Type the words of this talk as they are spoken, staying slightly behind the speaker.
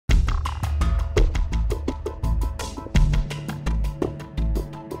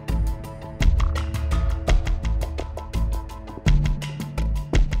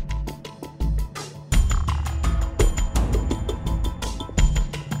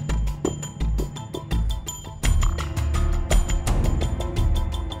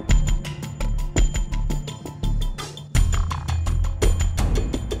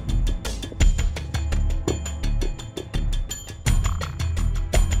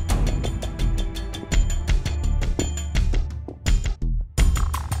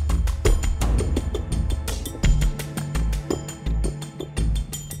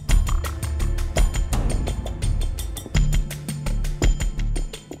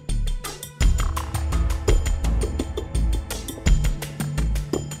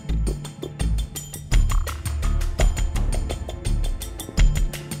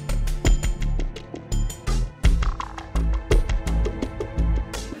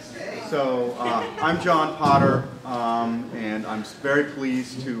I'm Jon Potter, and I'm very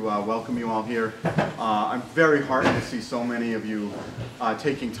pleased to welcome you all here. I'm very heartened to see so many of you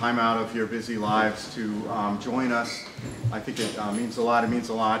taking time out of your busy lives to join us. I think it means a lot. It means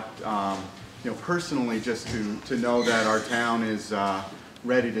a lot, personally, just to know that our town is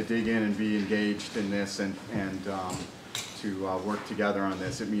ready to dig in and be engaged in this and to work together on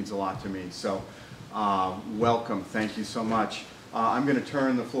this. It means a lot to me. So, welcome. Thank you so much. I'm going to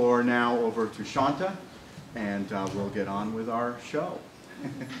turn the floor now over to Shanta, and we'll get on with our show.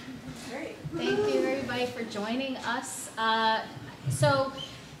 Great. Thank you, everybody, for joining us. So,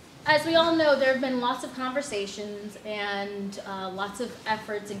 as we all know, there have been lots of conversations and lots of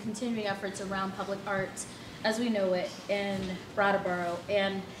efforts and continuing efforts around public art as we know it in Brattleboro.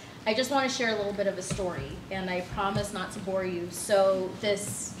 And I just want to share a little bit of a story, and I promise not to bore you. So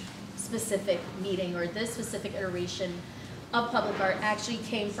this specific meeting or this specific iteration of public art actually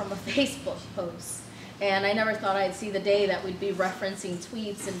came from a Facebook post. And I never thought I'd see the day that we'd be referencing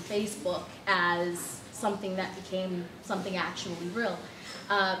tweets and Facebook as something that became something actually real.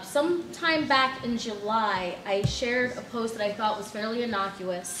 Sometime back in July, I shared a post that I thought was fairly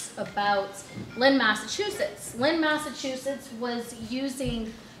innocuous about Lynn, Massachusetts. Lynn, Massachusetts was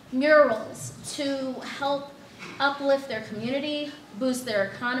using murals to help uplift their community, boost their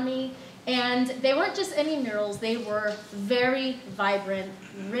economy, and they weren't just any murals, they were very vibrant,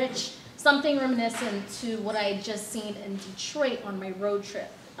 rich, something reminiscent to what I had just seen in Detroit on my road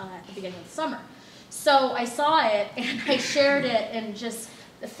trip at the beginning of the summer. So I saw it and I shared it and just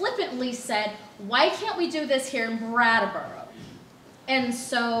flippantly said, why can't we do this here in Brattleboro? And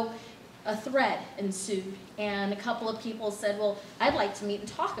so a thread ensued, and a couple of people said, well, I'd like to meet and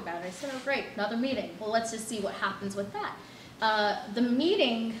talk about it. I said, oh great, another meeting. Well, let's just see what happens with that. The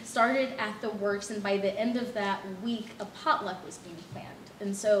meeting started at the works, and by the end of that week, a potluck was being planned.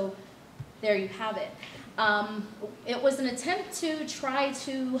 And so there you have it. It was an attempt to try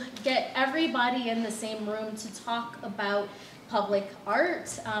to get everybody in the same room to talk about public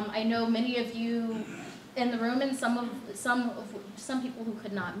art. I know many of you in the room, and some people who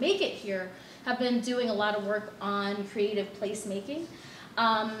could not make it here have been doing a lot of work on creative placemaking.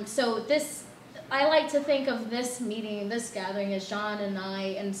 So I like to think of this meeting, this gathering, as Jon and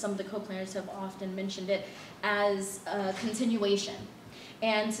I and some of the co-planners have often mentioned it, as a continuation,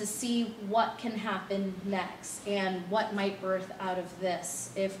 and to see what can happen next and what might birth out of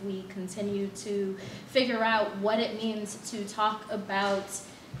this if we continue to figure out what it means to talk about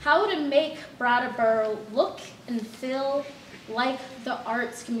how to make Brattleboro look and feel like the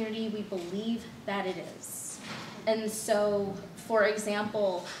arts community we believe that it is. And so, for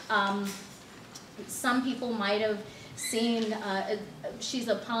example, some people might have seen, she's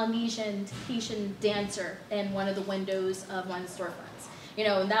a Polynesian Tahitian dancer in one of the windows of one of the storefronts.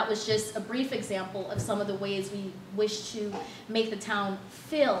 And that was just a brief example of some of the ways we wish to make the town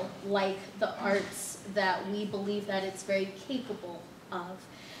feel like the arts that we believe that it's very capable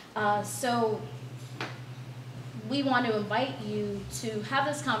of. So we want to invite you to have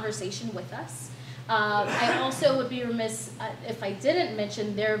this conversation with us. I also would be remiss if I didn't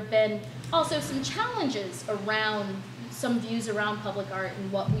mention there have been also some challenges around some views around public art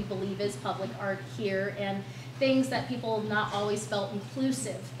and what we believe is public art here, and things that people not always felt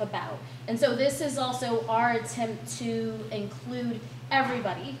inclusive about. And so this is also our attempt to include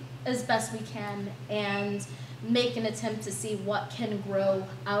everybody as best we can and make an attempt to see what can grow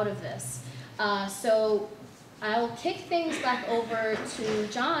out of this. So I'll kick things back over to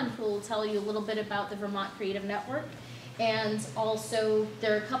Jon, who will tell you a little bit about the Vermont Creative Network. And also,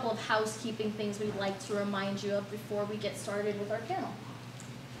 there are a couple of housekeeping things we'd like to remind you of before we get started with our panel.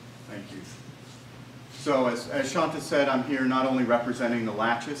 Thank you. So as Shanta said, I'm here not only representing the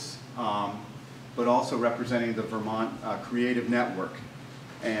Latchis, but also representing the Vermont Creative Network.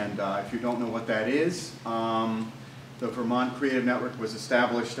 And if you don't know what that is, the Vermont Creative Network was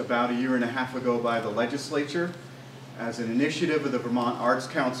established about 1.5 years ago by the legislature as an initiative of the Vermont Arts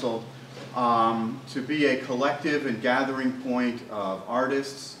Council to be a collective and gathering point of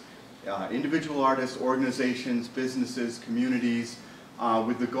artists, individual artists, organizations, businesses, communities,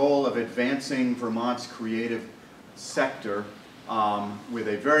 with the goal of advancing Vermont's creative sector with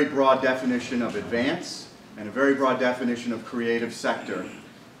a very broad definition of advance and a very broad definition of creative sector.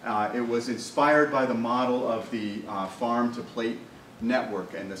 It was inspired by the model of the Farm to Plate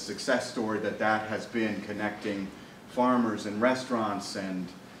network and the success story that has been, connecting farmers and restaurants and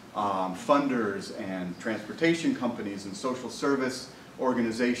funders and transportation companies and social service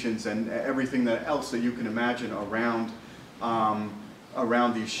organizations and everything else that you can imagine around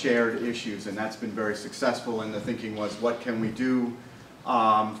these shared issues. And that's been very successful, and the thinking was, what can we do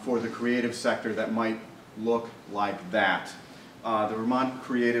for the creative sector that might look like that. The Vermont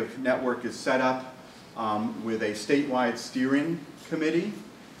Creative Network is set up with a statewide steering committee,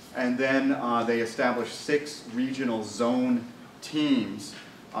 and then they establish 6 regional zone teams.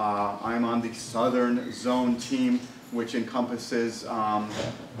 I'm on the Southern Zone team, which encompasses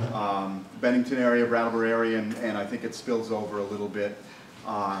Bennington area, Brattleboro area, and I think it spills over a little bit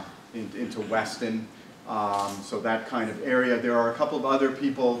into Weston. So that kind of area. There are a couple of other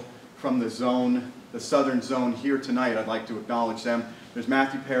people from the zone, the Southern Zone here tonight. I'd like to acknowledge them. There's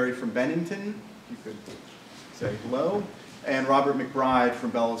Matthew Perry from Bennington. You could say hello. And Robert McBride from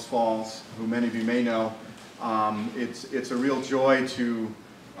Bellows Falls, who many of you may know. It's a real joy to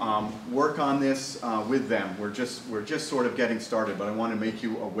work on this with them. We're just sort of getting started, but I want to make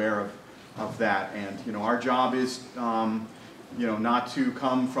you aware of that. And you know, our job is you know, not to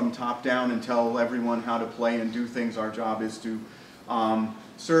come from top down and tell everyone how to play and do things. Our job is to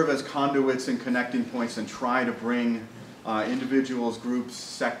serve as conduits and connecting points and try to bring individuals, groups,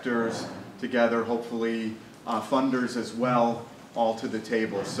 sectors together, hopefully funders as well, all to the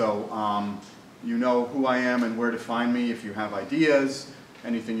table. So you know who I am and where to find me. If you have ideas,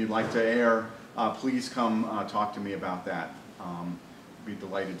 anything you'd like to air, please come talk to me about that. Be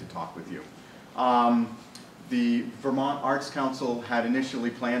delighted to talk with you. The Vermont Arts Council had initially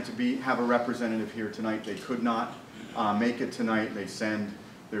planned to have a representative here tonight. They could not make it tonight. They send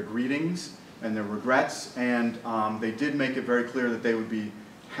their greetings and their regrets, and they did make it very clear that they would be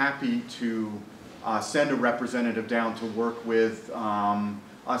happy to send a representative down to work with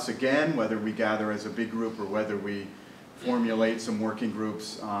us again, whether we gather as a big group or whether we formulate some working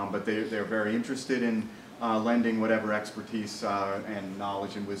groups, but they're very interested in lending whatever expertise and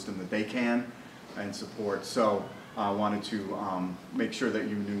knowledge and wisdom that they can and support. So I wanted to make sure that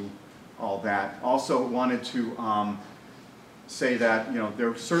you knew all that. Also wanted to say that, you know,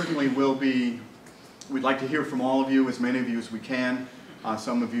 there certainly will be, we'd like to hear from all of you, as many of you as we can.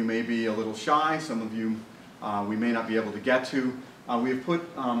 Some of you may be a little shy, some of you we may not be able to get to. We have put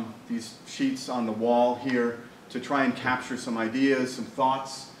these sheets on the wall here to try and capture some ideas, some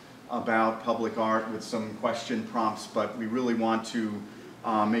thoughts about public art with some question prompts, but we really want to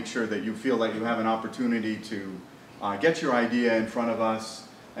make sure that you feel like you have an opportunity to get your idea in front of us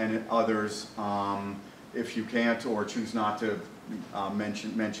and others if you can't or choose not to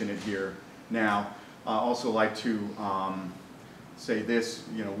mention it here now. Also like to say this,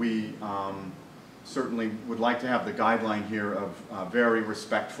 you know, we certainly would like to have the guideline here of very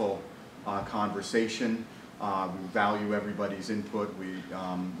respectful conversation. We value everybody's input.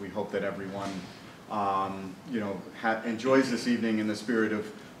 We hope that everyone you know, enjoys this evening in the spirit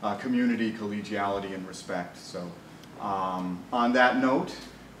of community, collegiality, and respect. So on that note,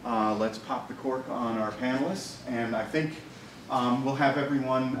 let's pop the cork on our panelists, and I think we'll have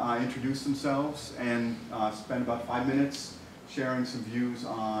everyone introduce themselves and spend about 5 minutes sharing some views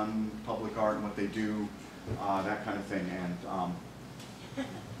on public art and what they do, that kind of thing. And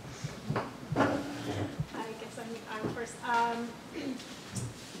I guess I'm first.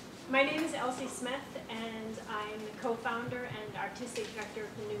 My name is Elsie Smith, and I'm the co-founder and artistic director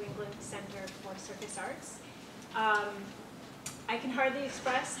of the New England Center for Circus Arts. I can hardly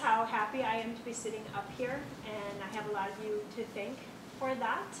express how happy I am to be sitting up here, and I have a lot of you to thank for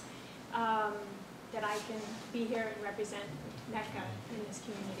that, that I can be here and represent NECCA in this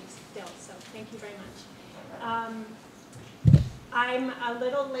community still, so thank you very much. I'm a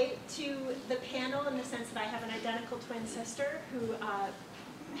little late to the panel in the sense that I have an identical twin sister who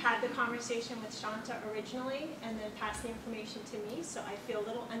had the conversation with Shanta originally and then passed the information to me, so I feel a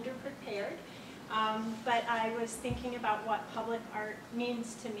little underprepared. But I was thinking about what public art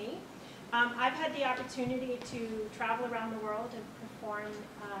means to me. I've had the opportunity to travel around the world and perform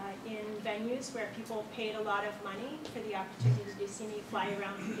in venues where people paid a lot of money for the opportunity to see me fly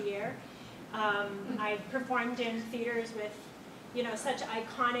around through the air. I've performed in theaters with, you know, such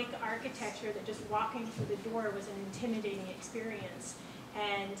iconic architecture that just walking through the door was an intimidating experience.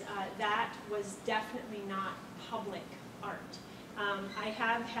 And that was definitely not public art. I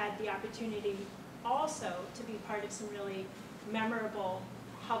have had the opportunity also to be part of some really memorable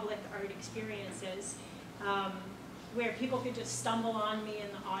public art experiences where people could just stumble on me in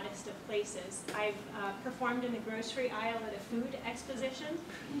the oddest of places. I've performed in the grocery aisle at a food exposition.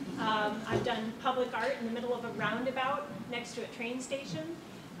 I've done public art in the middle of a roundabout next to a train station,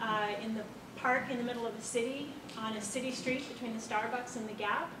 in the park in the middle of a city, on a city street between the Starbucks and the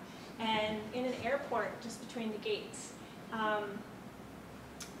Gap, and in an airport just between the gates.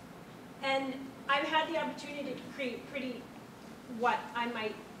 And I've had the opportunity to create pretty, what I'm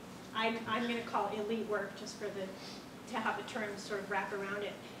going to call elite work, just for the to have a term sort of wrap around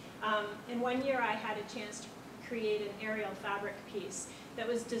it. And one year I had a chance to create an aerial fabric piece that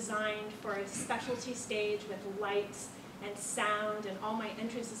was designed for a specialty stage with lights and sound, and all my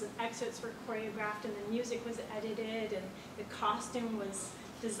entrances and exits were choreographed, and the music was edited, and the costume was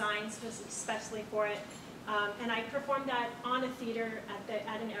designed especially for it. And I performed that on a theater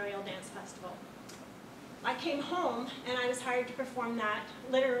at an aerial dance festival. I came home and I was hired to perform that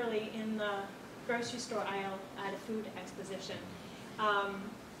literally in the grocery store aisle at a food exposition.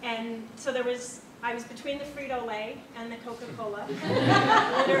 And so I was between the Frito-Lay and the Coca-Cola,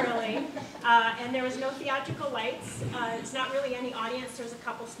 literally. And there was no theatrical lights. It's not really any audience. There's a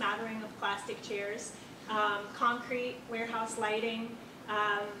couple smattering of plastic chairs, concrete, warehouse lighting,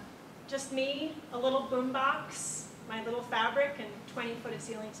 just me, a little boombox, my little fabric, and 20 foot of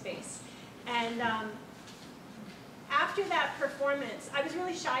ceiling space. And after that performance, I was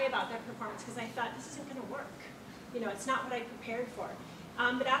really shy about that performance because I thought, this isn't going to work. You know, it's not what I prepared for.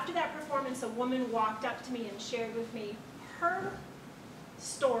 But after that performance, a woman walked up to me and shared with me her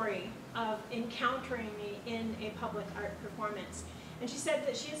story of encountering me in a public art performance. And she said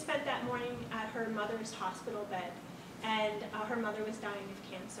that she had spent that morning at her mother's hospital bed, and her mother was dying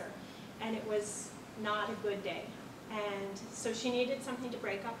of cancer. And it was not a good day. And so she needed something to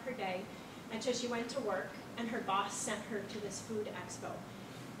break up her day. And so she went to work, and her boss sent her to this food expo.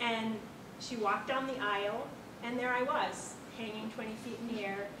 And she walked down the aisle, and there I was, hanging 20 feet in the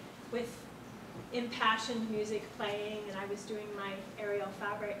air with impassioned music playing, and I was doing my aerial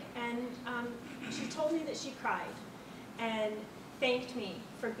fabric. And she told me that she cried and thanked me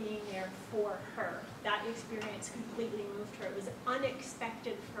for being there for her. That experience completely moved her. It was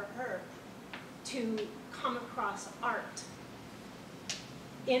unexpected for her to come across art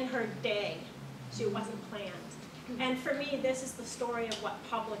in her day. It wasn't planned. And for me, this is the story of what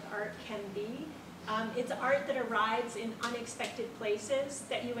public art can be. It's art that arrives in unexpected places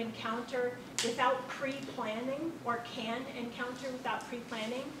that you encounter without pre-planning, or can encounter without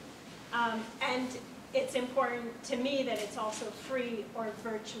pre-planning. And it's important to me that it's also free or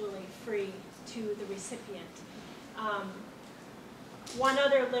virtually free to the recipient. One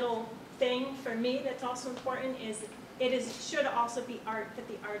other little thing for me that's also important is should also be art that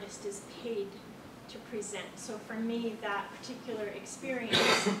the artist is paid to present. So for me, that particular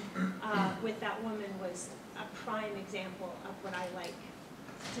experience with that woman was a prime example of what I like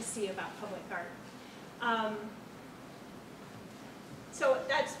to see about public art. So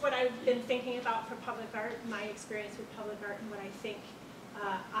that's what I've been thinking about for public art, my experience with public art, and what I think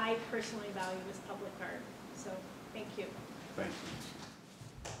I personally value as public art. So thank you. Thank you.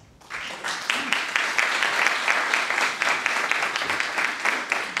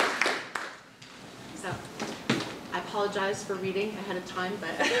 So, I apologize for reading ahead of time,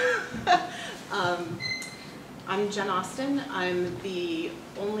 but I'm Jen Austin. I'm the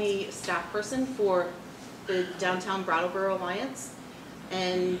only staff person for the Downtown Brattleboro Alliance.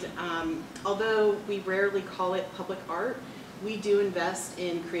 And although we rarely call it public art, we do invest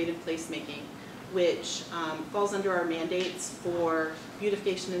in creative placemaking, which falls under our mandates for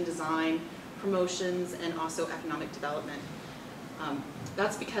beautification and design, promotions, and also economic development.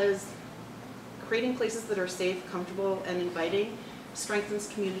 That's because creating places that are safe, comfortable, and inviting strengthens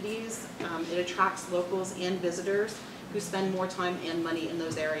communities. It attracts locals and visitors who spend more time and money in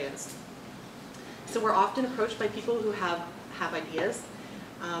those areas. So we're often approached by people who have ideas.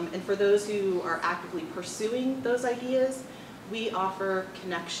 And for those who are actively pursuing those ideas, we offer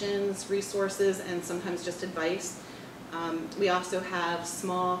connections, resources, and sometimes just advice. We also have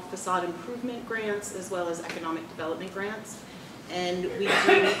small facade improvement grants as well as economic development grants. And we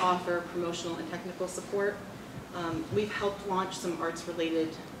do offer promotional and technical support. We've helped launch some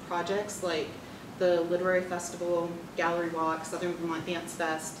arts-related projects like the Literary Festival, Gallery Walk, Southern Vermont Dance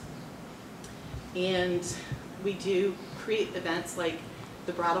Fest. And we do create events like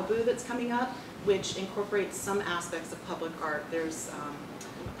the Brattleboro that's coming up, which incorporates some aspects of public art. There's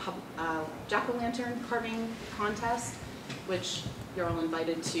a jack-o'-lantern carving contest, which you're all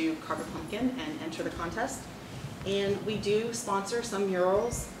invited to carve a pumpkin and enter the contest. And we do sponsor some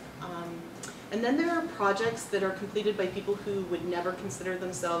murals. And then there are projects that are completed by people who would never consider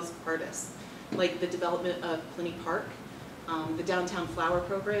themselves artists, like the development of Pliny Park, the Downtown Flower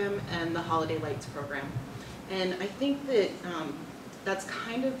Program, and the Holiday Lights Program. And I think that that's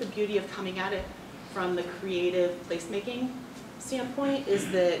kind of the beauty of coming at it from the creative placemaking standpoint, is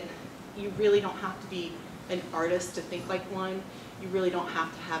that you really don't have to be an artist to think like one. You really don't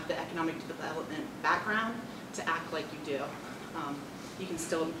have to have the economic development background to act like you do. You can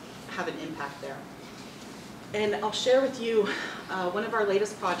still have an impact there. And I'll share with you one of our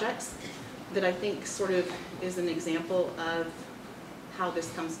latest projects. that I think sort of is an example of how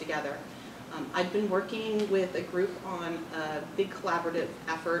this comes together. I've been working with a group on a big collaborative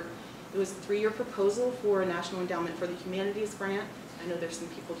effort. It was a 3-year proposal for a National Endowment for the Humanities grant. I know there's some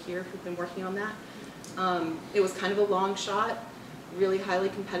people here who've been working on that. It was kind of a long shot, really highly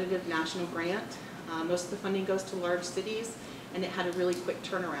competitive national grant. Most of the funding goes to large cities, and it had a really quick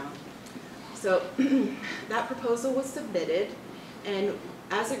turnaround. So that proposal was submitted, and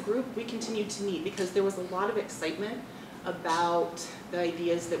as a group, we continued to meet because there was a lot of excitement about the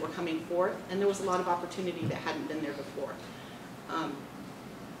ideas that were coming forth, and there was a lot of opportunity that hadn't been there before.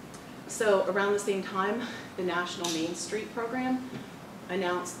 So around the same time, the National Main Street Program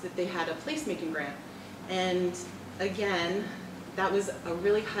announced that they had a placemaking grant. And again, that was a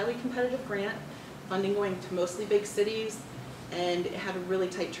really highly competitive grant, funding going to mostly big cities, and it had a really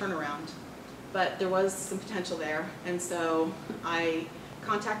tight turnaround. But there was some potential there, and so I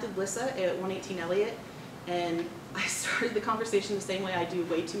contacted Lissa at 118 Elliott, and I started the conversation the same way I do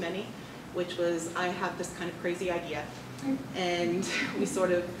way too many, which was I have this kind of crazy idea. And we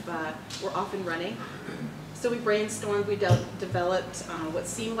sort of were off and running. So we brainstormed, we developed what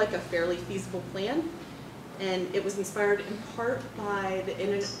seemed like a fairly feasible plan. And it was inspired in part by the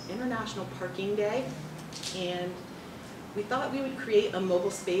International Parking Day. And we thought we would create a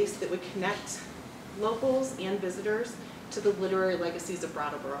mobile space that would connect locals and visitors to the literary legacies of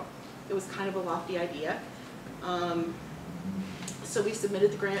Brattleboro. It was kind of a lofty idea. So we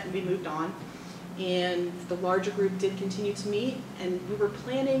submitted the grant and we moved on. And the larger group did continue to meet, and we were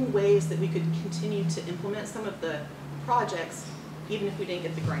planning ways that we could continue to implement some of the projects even if we didn't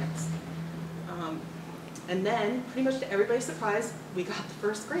get the grants. And then, pretty much to everybody's surprise, we got the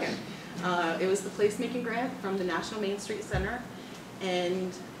first grant. It was the placemaking grant from the National Main Street Center,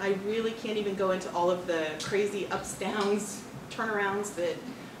 and I really can't even go into all of the crazy ups, downs, turnarounds that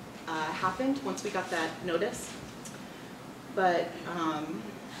happened once we got that notice. But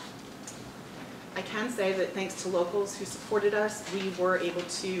I can say that thanks to locals who supported us, we were able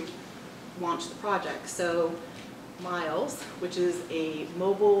to launch the project. So Miles, which is a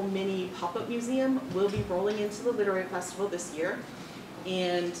mobile mini pop-up museum, will be rolling into the Literary Festival this year.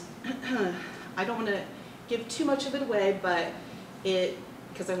 And I don't want to give too much of it away, but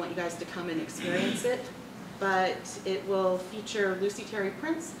because I want you guys to come and experience it, but it will feature Lucy Terry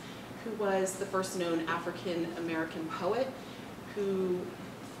Prince, who was the first known African-American poet, who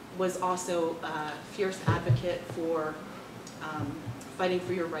was also a fierce advocate for fighting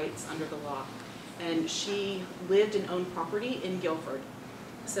for your rights under the law. And she lived and owned property in Guilford.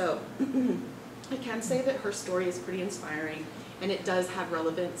 So I can say that her story is pretty inspiring, and it does have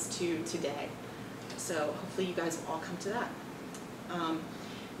relevance to today. So hopefully you guys will all come to that.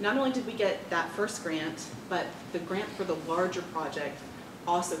 Not only did we get that first grant, but the grant for the larger project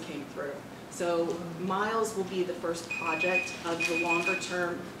also came through. So Miles will be the first project of the longer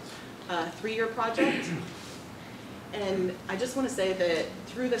term 3-year project. And I just want to say that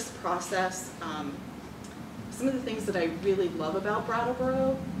through this process, some of the things that I really love about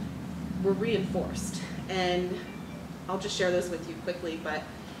Brattleboro were reinforced. And I'll just share those with you quickly, but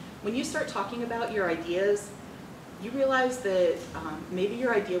when you start talking about your ideas, you realize that maybe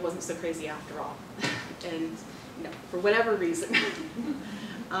your idea wasn't so crazy after all. And for whatever reason.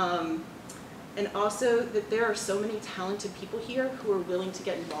 And also that there are so many talented people here who are willing to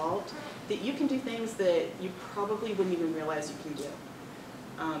get involved that you can do things that you probably wouldn't even realize you can do.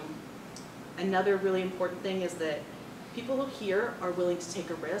 Another really important thing is that people here are willing to take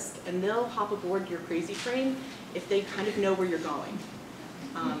a risk, and they'll hop aboard your crazy train if they kind of know where you're going.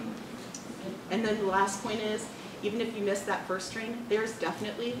 And then the last point is, even if you miss that first train, there's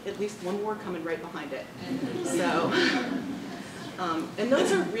definitely at least one more coming right behind it. So. And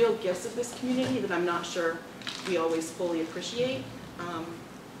those are real gifts of this community that I'm not sure we always fully appreciate.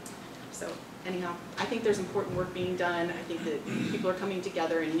 So anyhow, I think there's important work being done. I think that people are coming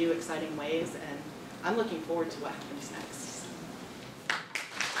together in new, exciting ways, and I'm looking forward to what happens next.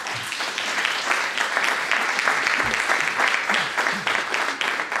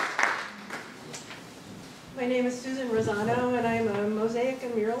 My name is Susan Rosano, and I'm a mosaic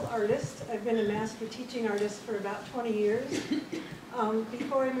and mural artist. I've been a master teaching artist for about 20 years.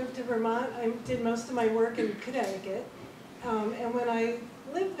 Before I moved to Vermont, I did most of my work in Connecticut. And when I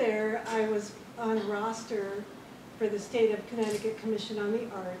lived there, I was on a roster for the State of Connecticut Commission on the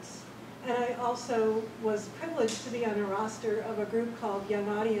Arts. And I also was privileged to be on a roster of a group called Young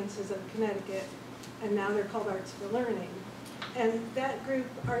Audiences of Connecticut, and now they're called Arts for Learning. And that group,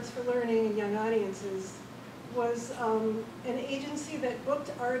 Arts for Learning and Young Audiences, was an agency that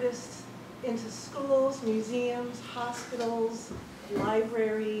booked artists into schools, museums, hospitals,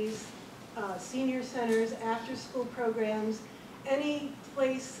 libraries, senior centers, after-school programs, any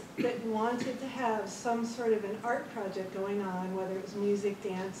place that wanted to have some sort of an art project going on, whether it was music,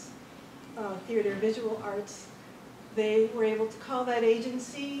 dance, theater, visual arts. They were able to call that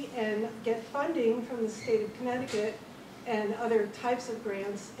agency and get funding from the state of Connecticut and other types of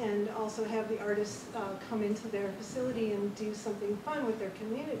grants, and also have the artists come into their facility and do something fun with their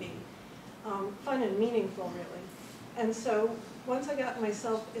community. Fun and meaningful, really. And so once I got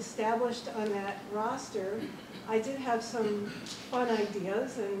myself established on that roster, I did have some fun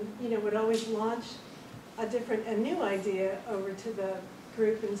ideas, and would always launch a new idea over to the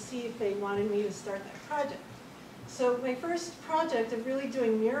group and see if they wanted me to start that project. So my first project of really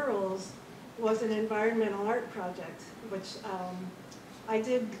doing murals was an environmental art project, which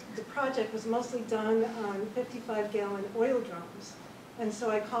the project was mostly done on 55-gallon oil drums. And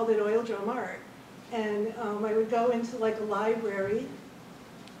so I called it oil drum art. And I would go into like a library,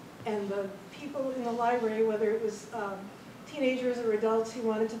 and the people in the library, whether it was teenagers or adults who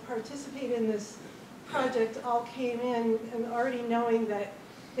wanted to participate in this project, all came in and already knowing that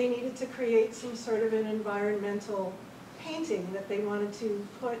they needed to create some sort of an environmental painting that they wanted to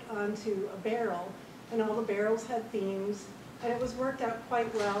put onto a barrel. And all the barrels had themes, and it was worked out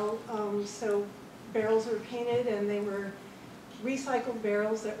quite well. So barrels were painted, and they were recycled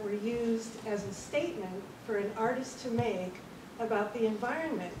barrels that were used as a statement for an artist to make about the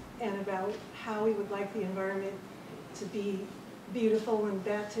environment and about how we would like the environment to be beautiful and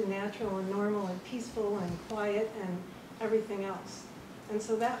back to natural and normal and peaceful and quiet and everything else. And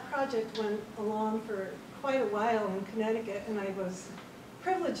so that project went along for quite a while in Connecticut, and I was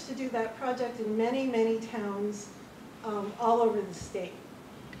privileged to do that project in many, many towns all over the state.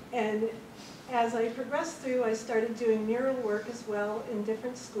 And as I progressed through, I started doing mural work as well in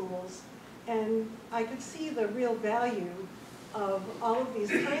different schools, and I could see the real value of all of these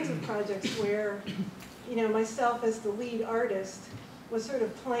kinds of projects where, myself as the lead artist was sort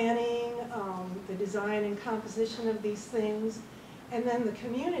of planning the design and composition of these things, and then the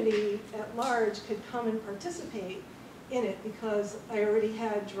community at large could come and participate in it because I already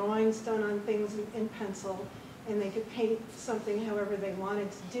had drawings done on things in pencil, and they could paint something however they wanted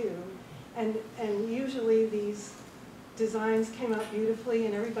to do. And usually these designs came out beautifully,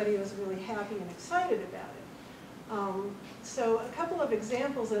 and everybody was really happy and excited about it. So a couple of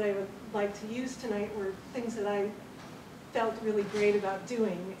examples that I would like to use tonight were things that I felt really great about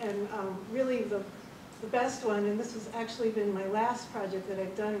doing. And really the best one, and this has actually been my last project that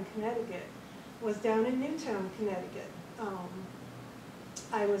I've done in Connecticut, was down in Newtown, Connecticut.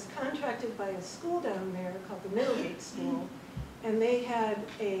 I was contracted by a school down there called the Middlegate School, and they had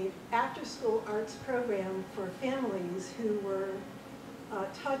an after-school arts program for families who were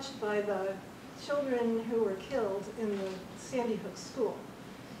touched by the children who were killed in the Sandy Hook school.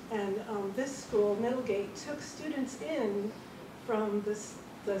 And this school, Middlegate, took students in from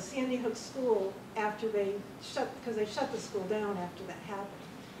the Sandy Hook school after because they shut the school down after that happened.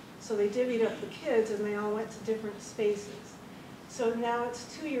 So they divvied up the kids, and they all went to different spaces. So now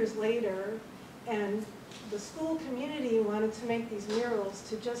it's 2 years later, and the school community wanted to make these murals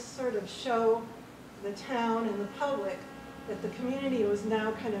to just sort of show the town and the public that the community was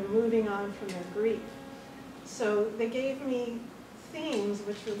now kind of moving on from their grief. So they gave me themes,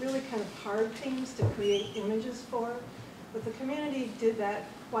 which were really kind of hard themes to create images for, but the community did that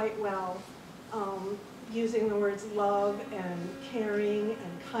quite well, using the words love and caring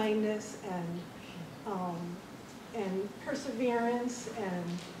and kindness and perseverance and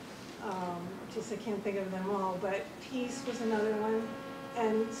I can't think of them all, but peace was another one.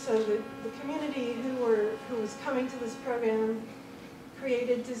 And so the community who was coming to this program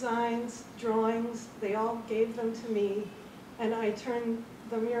created designs, drawings. They all gave them to me, and I turned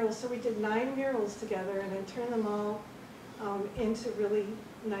the murals. So we did 9 murals together, and I turned them all into really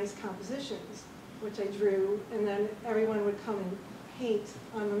nice compositions, which I drew, and then everyone would come and paint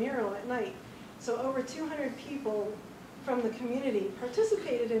on the mural at night. So over 200 people from the community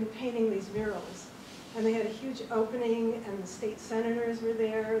participated in painting these murals. And they had a huge opening, and the state senators were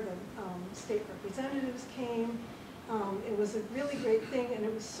there, the state representatives came. It was a really great thing, and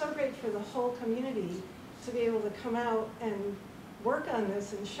it was so great for the whole community to be able to come out and work on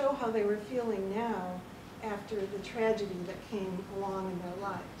this and show how they were feeling now after the tragedy that came along in their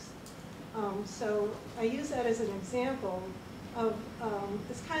lives. So I use that as an example of,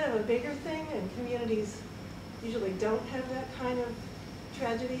 it's kind of a bigger thing, and communities usually don't have that kind of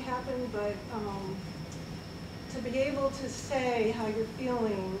tragedy happen, but to be able to say how you're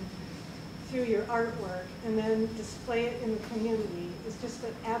feeling through your artwork and then display it in the community is just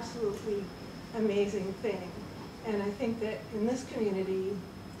an absolutely amazing thing. And I think that in this community,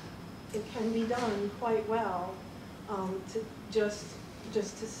 it can be done quite well, to just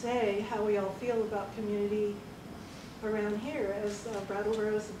to say how we all feel about community around here, as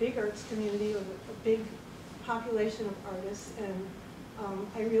Brattleboro is a big arts community with a big population of artists, and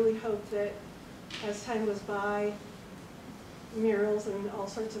I really hope that as time goes by, murals and all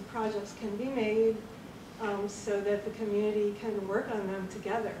sorts of projects can be made so that the community can work on them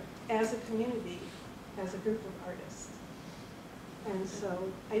together as a community, as a group of artists. And so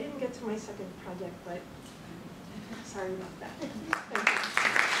I didn't get to my second project, but sorry about that. Thank you.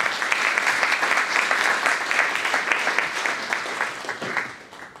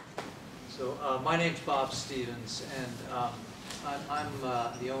 So my name's Bob Stevens, and I'm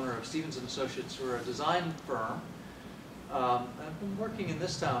the owner of Stevens & Associates. We're a design firm. I've been working in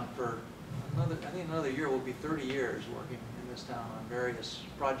this town for another year. Will be 30 years working in this town on various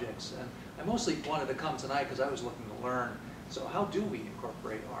projects. And I mostly wanted to come tonight because I was looking to learn. So how do we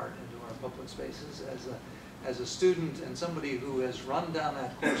incorporate art into our public spaces as a student and somebody who has run down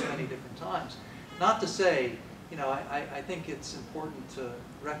that course many different times? Not to say, you know, I think it's important to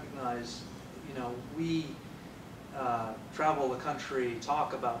recognize, you know, we travel the country,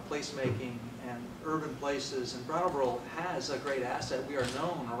 talk about placemaking and urban places, and Brattleboro has a great asset. We are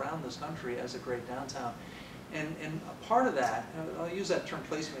known around this country as a great downtown. And a part of that, I'll use that term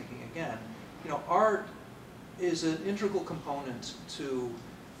placemaking again, you know, art is an integral component to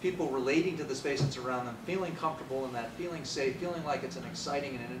people relating to the space that's around them, feeling comfortable in that, feeling safe, feeling like it's an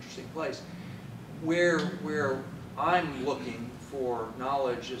exciting and an interesting place. Where I'm looking for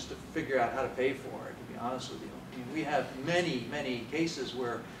knowledge is to figure out how to pay for it, to be honest with you. I mean, we have many, many cases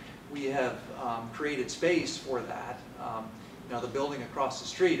where we have created space for that. You know, the building across the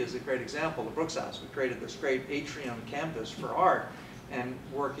street is a great example, the Brooks House. We created this great atrium canvas for art, and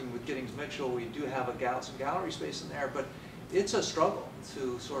working with Giddings Mitchell, we do have some gallery space in there, but it's a struggle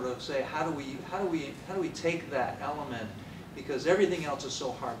to sort of say, how do we take that element, because everything else is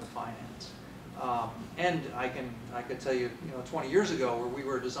so hard to finance. And I could tell you, 20 years ago, where we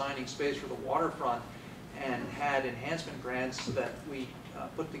were designing space for the waterfront and had enhancement grants that we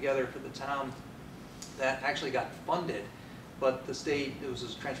put together for the town that actually got funded, but the state, it was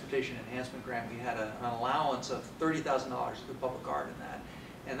a transportation enhancement grant. We had an allowance of $30,000 to do public art in that,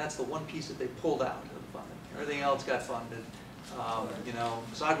 and that's the one piece that they pulled out of the funding. Everything else got funded. You know,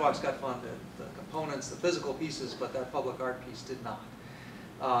 sidewalks got funded, the components, the physical pieces, but that public art piece did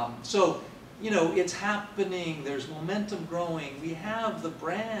not. So, you know, it's happening, there's momentum growing, we have the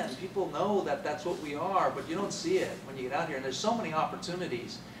brand, people know that that's what we are, but you don't see it when you get out here, and there's so many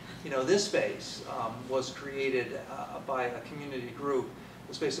opportunities. You know, this space was created by a community group,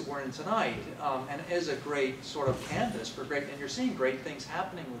 the space that we're in tonight, and is a great sort of canvas for great, and you're seeing great things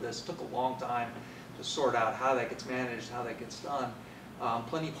happening with this. It took a long time to sort out how that gets managed, how that gets done.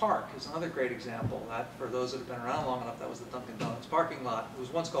 Plenty Park is another great example. That, for those that have been around long enough, that was the Dunkin' Donuts parking lot. It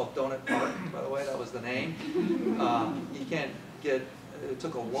was once called Donut Park, by the way, that was the name. You can't get, it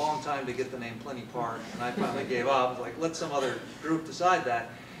took a long time to get the name Plenty Park, and I finally gave up. I was like, let some other group decide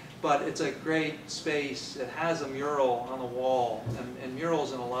that. But it's a great space. It has a mural on the wall, and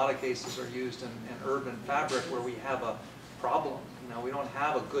murals in a lot of cases are used in urban fabric where we have a problem. You know, we don't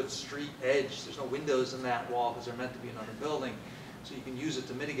have a good street edge. There's no windows in that wall because they're meant to be another building. So you can use it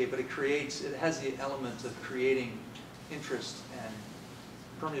to mitigate, but it has the element of creating interest and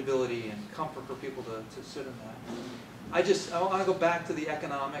permeability and comfort for people to sit in that. I want to go back to the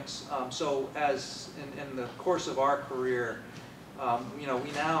economics. So as in the course of our career, you know,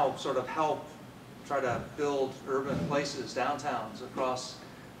 we now sort of help try to build urban places, downtowns across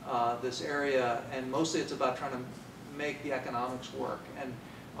this area, and mostly it's about trying to make the economics work. And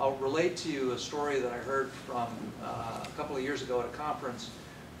I'll relate to you a story that I heard from a couple of years ago at a conference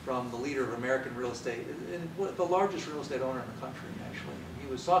from the leader of American real estate, the largest real estate owner in the country, actually. He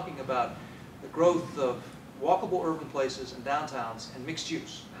was talking about the growth of walkable urban places and downtowns and mixed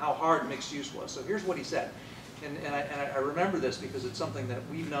use, how hard mixed use was. So here's what he said, and I remember this because it's something that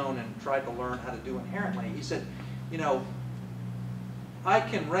we've known and tried to learn how to do inherently. He said, you know, I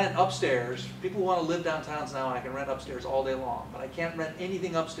can rent upstairs. People want to live downtowns now, and I can rent upstairs all day long. But I can't rent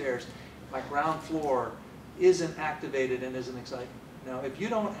anything upstairs if my ground floor isn't activated and isn't exciting. Now, if you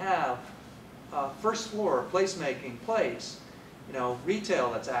don't have a first floor placemaking place, you know,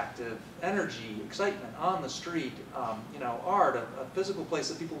 retail that's active, energy, excitement on the street, you know, art, a physical place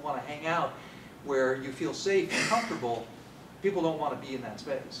that people want to hang out, where you feel safe and comfortable, people don't want to be in that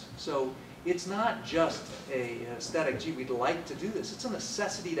space. So it's not just a aesthetic, gee, we'd like to do this. It's a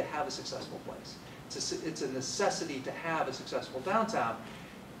necessity to have a successful place. It's a necessity to have a successful downtown.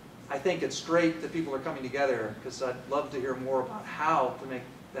 I think it's great that people are coming together, because I'd love to hear more about how to make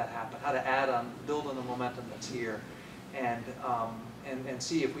that happen, how to add on, build on the momentum that's here, and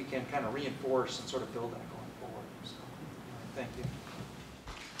see if we can kind of reinforce and sort of build that going forward. So, thank you.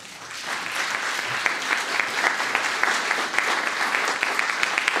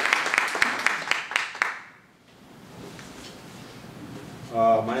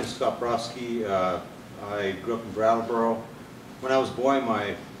 My name is Scot Borofsky. I grew up in Brattleboro. When I was a boy,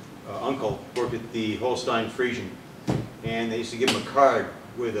 my uncle worked at the Holstein Friesian, and they used to give him a card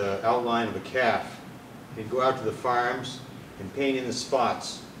with an outline of a calf. He'd go out to the farms and paint in the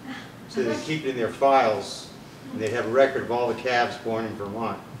spots so they'd keep it in their files, and they'd have a record of all the calves born in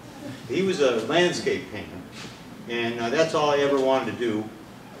Vermont. He was a landscape painter, and that's all I ever wanted to do,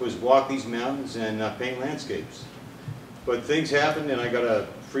 was walk these mountains and paint landscapes. But things happened, and I got a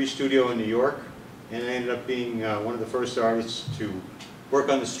free studio in New York, and I ended up being one of the first artists to work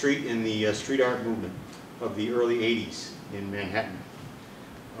on the street in the street art movement of the early 80s in Manhattan.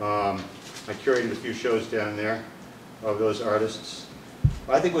 I curated a few shows down there of those artists.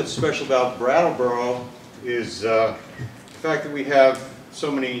 I think what's special about Brattleboro is the fact that we have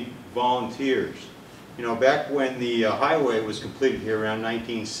so many volunteers. You know, back when the highway was completed here around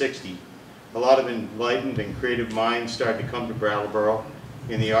 1960, a lot of enlightened and creative minds started to come to Brattleboro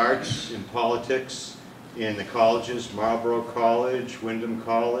in the arts, in politics, in the colleges, Marlborough College, Windham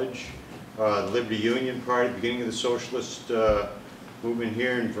College, the Liberty Union Party, the beginning of the socialist movement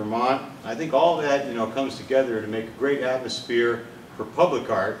here in Vermont. I think all that, you know, comes together to make a great atmosphere for public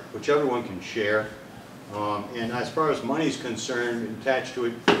art, which everyone can share. And as far as money is concerned, attached to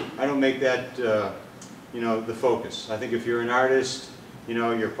it, I don't make that, you know, the focus. I think if you're an artist, you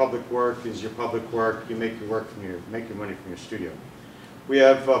know, your public work is your public work. You make your work from make your money from your studio. We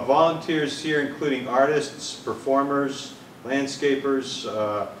have volunteers here, including artists, performers, landscapers,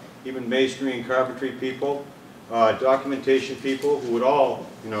 even masonry and carpentry people, documentation people who would all,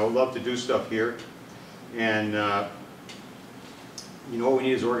 you know, love to do stuff here. And you know what we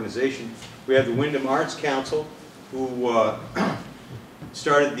need is organization. We have the Windham Arts Council, who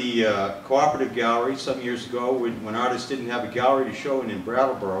started the cooperative gallery some years ago when artists didn't have a gallery to show in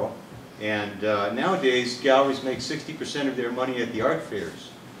Brattleboro. And nowadays, galleries make 60% of their money at the art fairs.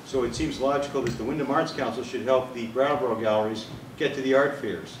 So it seems logical that the Windham Arts Council should help the Brattleboro galleries get to the art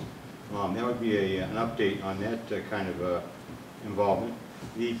fairs. That would be an update on that kind of involvement.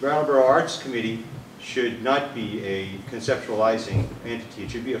 The Brattleboro Arts Committee should not be a conceptualizing entity.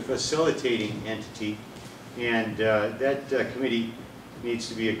 It should be a facilitating entity. And that committee needs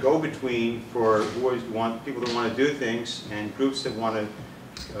to be a go-between for people that want to do things, and groups that want to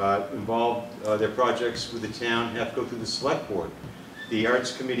involve their projects with the town have to go through the select board. The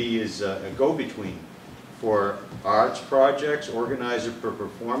Arts Committee is a go-between for arts projects, organizer for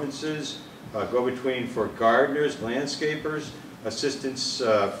performances, go-between for gardeners, landscapers, assistants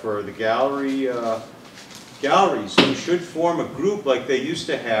for the galleries who should form a group like they used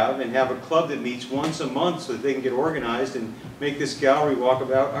to have and have a club that meets once a month so that they can get organized and make this gallery walk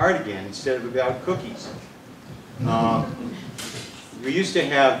about art again instead of about cookies. We used to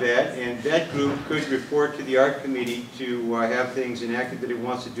have that, and that group could report to the art committee to have things enacted that it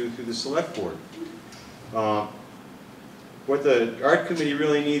wants to do through the select board. What the art committee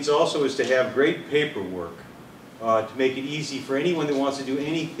really needs also is to have great paperwork to make it easy for anyone that wants to do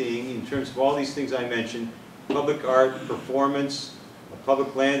anything in terms of all these things I mentioned: public art, performance,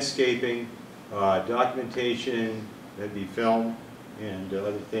 public landscaping, documentation, that'd be film, and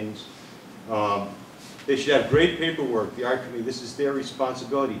other things. They should have great paperwork, the art committee. This is their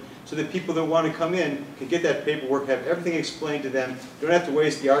responsibility. So that people that want to come in can get that paperwork, have everything explained to them. You don't have to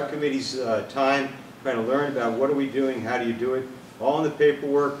waste the art committee's time trying to learn about what are we doing, how do you do it. All in the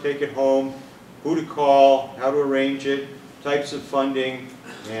paperwork, take it home, who to call, how to arrange it, types of funding,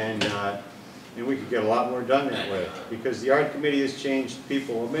 and we could get a lot more done that way. Because the art committee has changed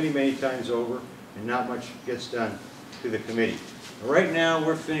people many, many times over, and not much gets done to the committee. Right now,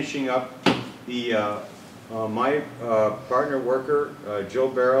 we're finishing up the my partner worker, Joe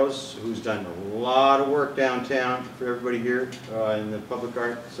Barrows, who's done a lot of work downtown for everybody here in the public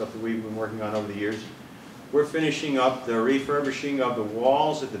art stuff that we've been working on over the years. We're finishing up the refurbishing of the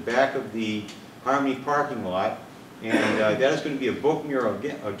walls at the back of the Harmony parking lot, and that is going to be a book mural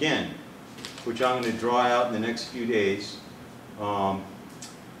again, which I'm going to draw out in the next few days. But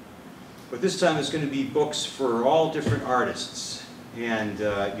this time it's going to be books for all different artists. And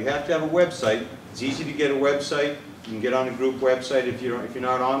you have to have a website. It's easy to get a website. You can get on a group website if you're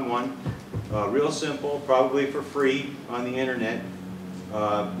not on one. Real simple, probably for free on the internet.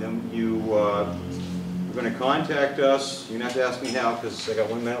 Then you're going to contact us. You're going to have to ask me how because I got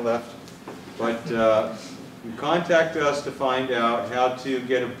 1 minute left. But You contact us to find out how to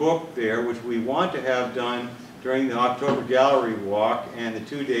get a book there, which we want to have done during the October Gallery Walk and the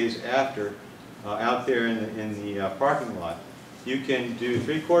 2 days after out there in the parking lot. You can do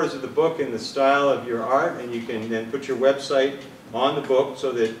 3/4 of the book in the style of your art, and you can then put your website on the book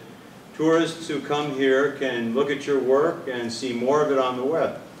so that tourists who come here can look at your work and see more of it on the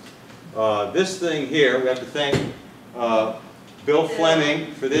web. This thing here, we have to thank Bill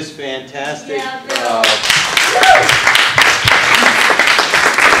Fleming for this fantastic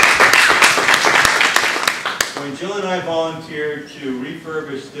when Jill and I volunteered to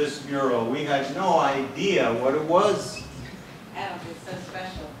refurbish this mural, we had no idea what it was. It's so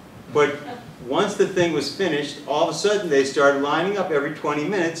special. But once the thing was finished, all of a sudden they started lining up every 20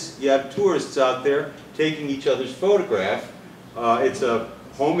 minutes. You have tourists out there taking each other's photograph. It's a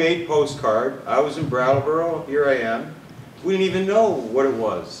homemade postcard. I was in Brattleboro, here I am. We didn't even know what it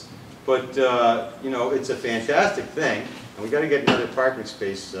was. But, you know, it's a fantastic thing. And we got to get another parking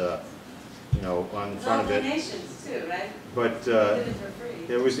space, you know, on the front of it. Donations too, right? But They did it for free.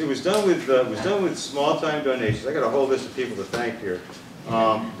 it was done with small-time donations. I got a whole list of people to thank here.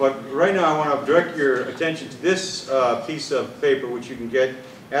 But right now I want to direct your attention to this piece of paper, which you can get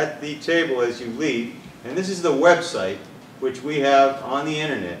at the table as you leave. And this is the website, which we have on the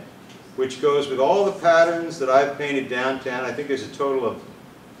internet, which goes with all the patterns that I've painted downtown. I think there's a total of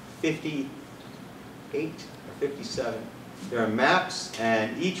 58 or 57. There are maps,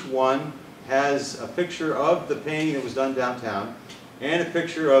 and each one has a picture of the painting that was done downtown and a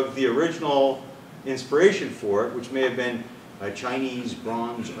picture of the original inspiration for it, which may have been a Chinese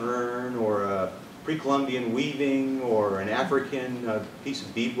bronze urn or a pre-Columbian weaving or an African piece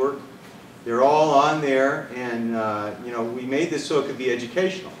of beadwork. They're all on there, and you know, we made this so it could be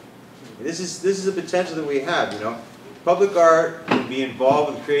educational. This is the potential that we have. You know, public art can be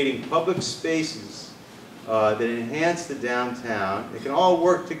involved with creating public spaces that enhance the downtown. They can all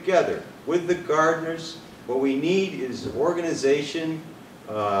work together with the gardeners. What we need is organization.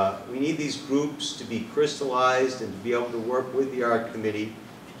 We need these groups to be crystallized and to be able to work with the art committee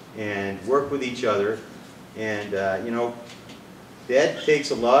and work with each other. And you know, that takes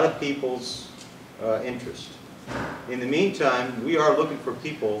a lot of people's interest. In the meantime, we are looking for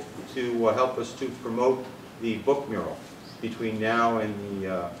people to help us to promote the book mural between now and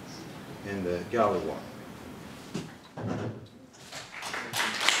the gallery walk.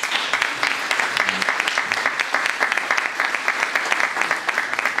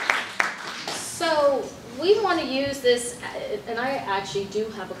 So we want to use this, and I actually do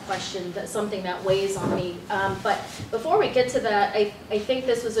have a question, that's something that weighs on me. But before we get to that, I think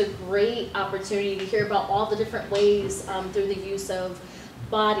this was a great opportunity to hear about all the different ways through the use of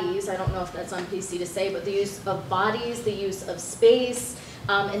bodies. I don't know if that's on PC to say, but the use of bodies, the use of space,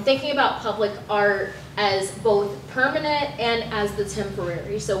 and thinking about public art as both permanent and as the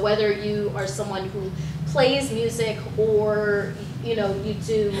temporary. So whether you are someone who plays music or you know you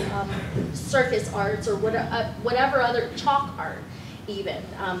do circus arts or whatever other chalk art even.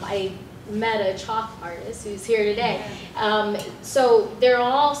 I met a chalk artist who's here today. So there are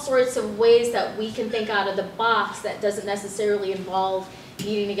all sorts of ways that we can think out of the box that doesn't necessarily involve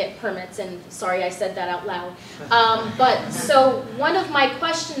needing to get permits, and sorry I said that out loud. But so one of my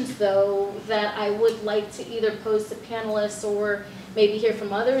questions though that I would like to either pose to panelists or maybe hear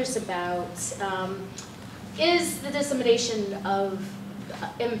from others about is the dissemination of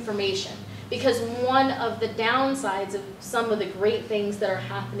information. Because one of the downsides of some of the great things that are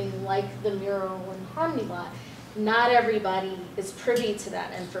happening, like the mural and Harmony Lot, not everybody is privy to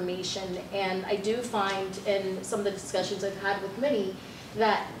that information. And I do find in some of the discussions I've had with many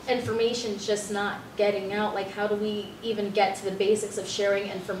that information's just not getting out. Like, how do we even get to the basics of sharing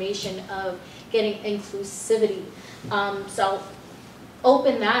information, of getting inclusivity? So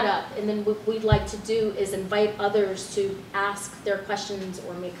open that up, and then what we'd like to do is invite others to ask their questions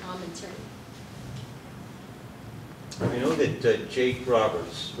or make commentary. I know that Jake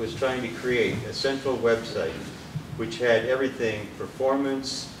Roberts was trying to create a central website which had everything: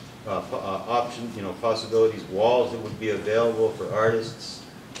 performance, options, you know, possibilities, walls that would be available for artists.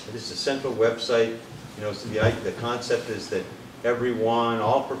 This is a central website. You know, so the concept is that everyone,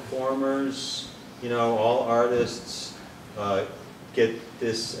 all performers, you know, all artists get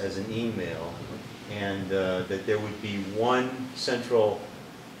this as an email, and that there would be one central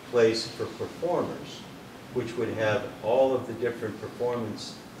place for performers, which would have all of the different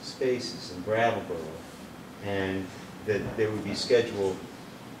performance spaces in Brattleboro, and that they would be scheduled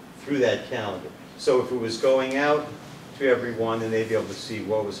through that calendar. So if it was going out to everyone, then they'd be able to see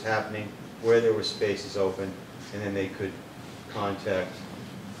what was happening, where there were spaces open, and then they could contact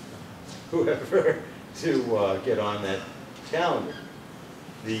whoever to get on that calendar.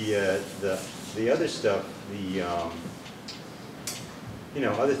 The other stuff, you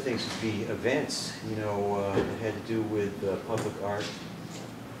know, other things would be events, you know, that had to do with public art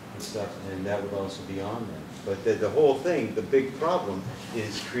and stuff, and that would also be on there. But the whole thing, the big problem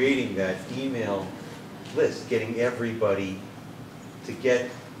is creating that email list, getting everybody to get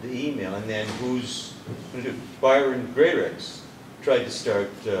the email, and then who's going to do? Byron Greyrix tried to start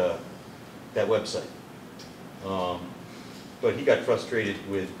that website. But he got frustrated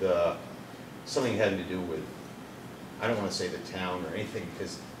with something having to do with, I don't want to say the town or anything,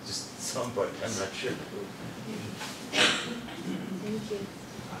 because just somebody, I'm not sure who. Thank you.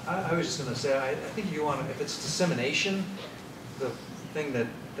 I was just going to say, I think you want to, if it's dissemination, the thing that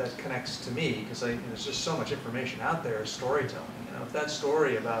connects to me, because there's just so much information out there, is storytelling. You know, if that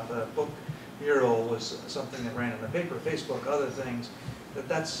story about the book mural was something that ran in the paper, Facebook, other things,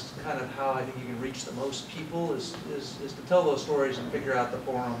 that's kind of how I think you can reach the most people, is to tell those stories and figure out the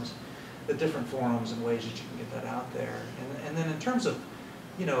forums, the different forums and ways that you can get that out there. And then in terms of,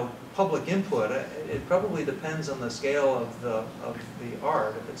 you know, public input, it probably depends on the scale of the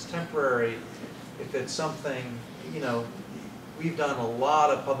art. If it's temporary, if it's something, you know, we've done a lot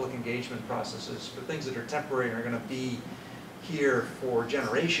of public engagement processes for things that are temporary and are going to be here for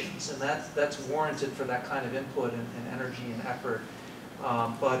generations, and that's warranted for that kind of input and energy and effort.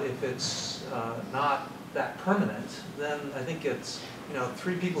 But if it's not that permanent, then I think it's, you know,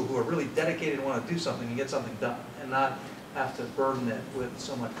 3 people who are really dedicated and want to do something and get something done, and not have to burden it with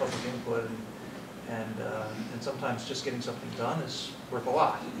so much public input, and sometimes just getting something done is worth a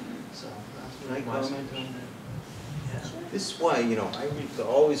lot. So Can I comment on that? Yeah. This is why, you know, I've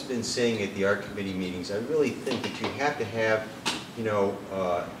always been saying at the art committee meetings, I really think that you have to have, you know,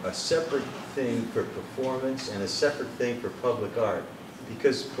 a separate thing for performance and a separate thing for public art.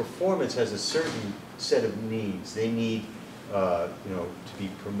 Because performance has a certain set of needs. They need, you know, to be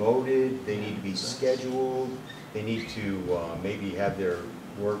promoted, they need to be scheduled, they need to maybe have their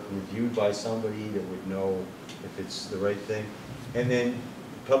work reviewed by somebody that would know if it's the right thing. And then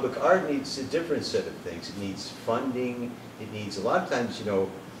public art needs a different set of things. It needs funding. It needs, a lot of times, you know,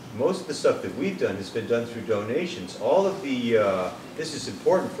 most of the stuff that we've done has been done through donations. All of the, this is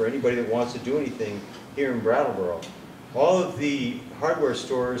important for anybody that wants to do anything here in Brattleboro. All of the hardware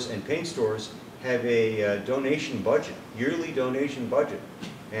stores and paint stores have a donation budget, yearly donation budget.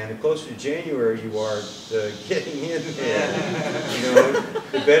 And the closer to January you are getting in there, you know,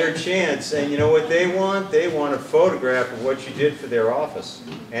 the better chance. And you know what they want? They want a photograph of what you did for their office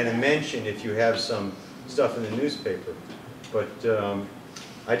and a mention if you have some stuff in the newspaper. But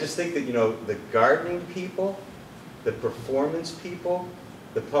I just think that, you know, the gardening people, the performance people,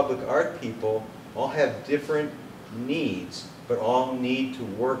 the public art people all have different needs, but all need to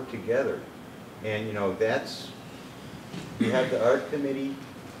work together. And, you know, that's, you have the art committee,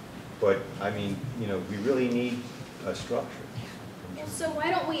 but, I mean, you know, we really need a structure. Well, so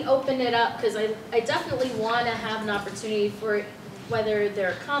why don't we open it up, because I definitely want to have an opportunity for, whether there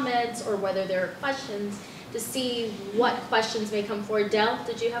are comments or whether there are questions, to see what questions may come forward. Dell,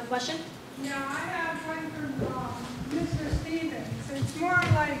 did you have a question? Yeah, I have one for Mr. Stevens. It's more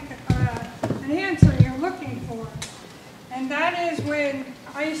like an answer you're looking for. And that is when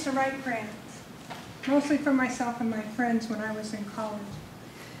I used to write grants, mostly for myself and my friends when I was in college.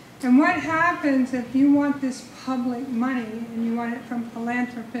 And what happens if you want this public money, and you want it from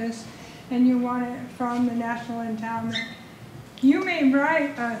philanthropists, and you want it from the National Endowment, you may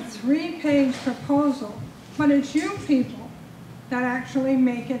write a 3-page proposal, but it's you people that actually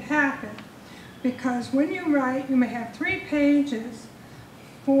make it happen. Because when you write, you may have 3 pages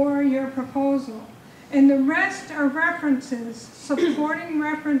for your proposal, and the rest are references, supporting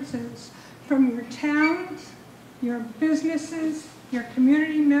references from your towns, your businesses, your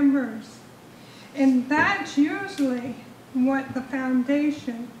community members. And that's usually what the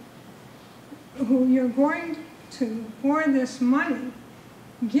foundation, who you're going to for this money,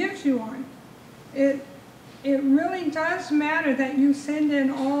 gives you on. It really does matter that you send in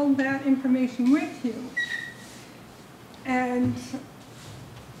all that information with you. And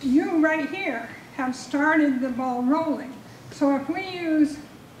you right here have started the ball rolling. So if we use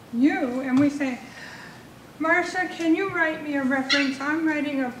you and we say, Marcia, can you write me a reference? I'm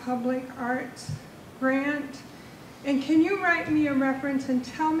writing a public arts grant. And can you write me a reference and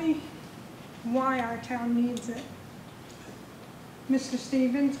tell me why our town needs it? Mr.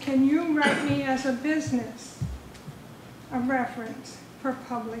 Stevens, can you write me as a business a reference for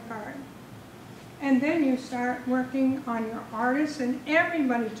public art? And then you start working on your artists and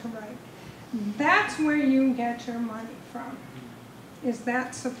everybody to write. That's where you get your money from, is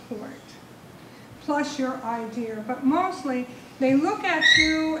that support. plus your idea, but mostly they look at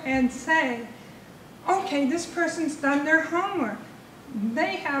you and say, okay, this person's done their homework.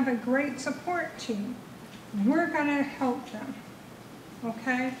 They have a great support team. We're going to help them.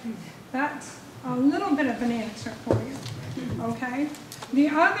 Okay? That's a little bit of an answer for you. Okay? The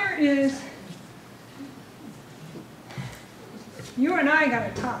other is, you and I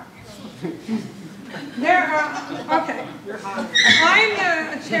got to talk. There are, okay.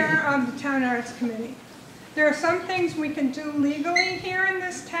 I'm the chair of the Town Arts Committee. There are some things we can do legally here in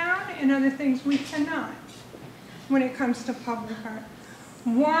this town and other things we cannot when it comes to public art.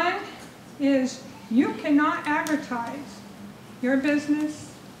 One is you cannot advertise your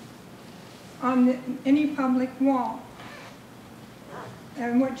business on any public wall.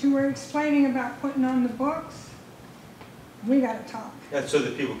 And what you were explaining about putting on the books, we got to talk. That's so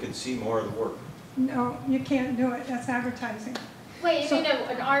that people can see more of the work. No, you can't do it. That's advertising. Wait, So- you mean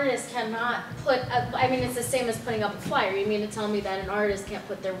an artist cannot put, I mean, it's the same as putting up a flyer. You mean to tell me that an artist can't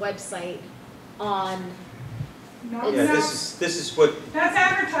put their website on? No, Yeah, no, this is what, that's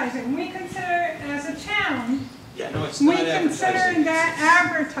advertising. We consider, as a town, yeah, no, it's we not consider advertising. that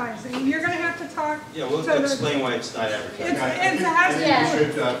advertising. You're going to have to talk. Yeah, we'll to the- explain why it's not advertising. It's- it has to Yeah. We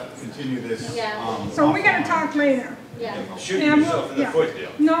should continue this. Yeah. So we got to talk later. Yeah. Shooting Yeah, yourself in the yeah. foot, Dale.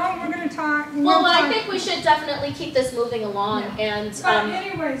 No, we're going to talk. Well, I talk- think we should definitely keep this moving along and, But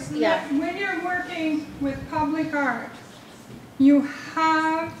anyways, yeah. when you're working with public art, you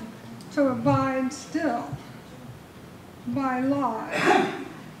have to abide still by law,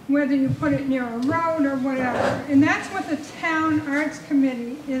 whether you put it near a road or whatever. And that's what the Town Arts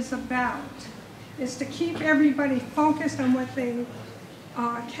Committee is about, is to keep everybody focused on what they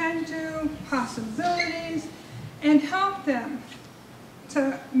can do, possibilities, and help them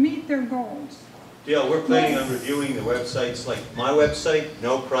to meet their goals. Dale, we're planning on reviewing the websites, like my website,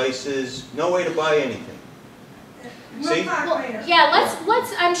 no prices, no way to buy anything. We'll See? talk well, later. yeah,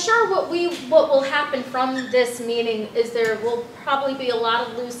 let's, I'm sure what will happen from this meeting is there will probably be a lot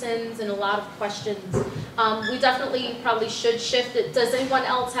of loose ends and a lot of questions. We definitely probably should shift it. Does anyone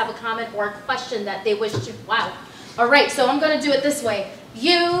else have a comment or a question that they wish to, wow. All right, so I'm gonna do it this way.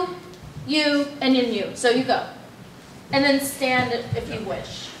 You, and then you. So you go. And then stand if you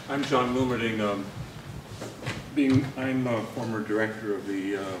wish. I'm John Moomerding. I'm a former director of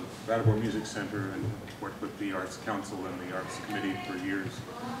the Brattleboro Music Center and worked with the Arts Council and the Arts Committee for years.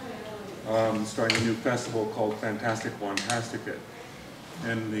 Starting a new festival called Fantastic Wantastic.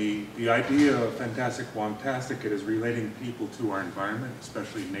 And the idea of Fantastic Wantastic is relating people to our environment,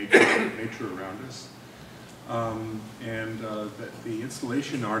 especially nature around us. The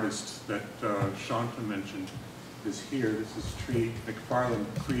installation artist that Shanta mentioned is here. This is Tree McFarland,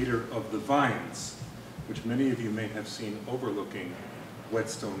 creator of the Vines, which many of you may have seen overlooking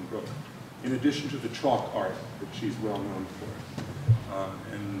Whetstone Brook, in addition to the chalk art that she's well known for.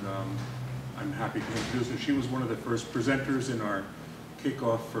 I'm happy to introduce her. She was one of the first presenters in our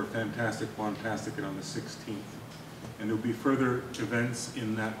kickoff for Fantastic Wantastic on the 16th. And there'll be further events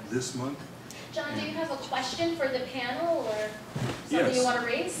in that this month. John, do you have a question for the panel or something Yes. you want to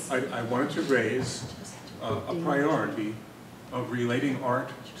raise? I wanted to raise a priority of relating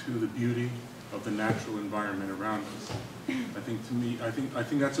art to the beauty of the natural environment around us. I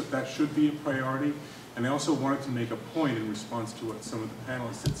think that should be a priority. And I also wanted to make a point in response to what some of the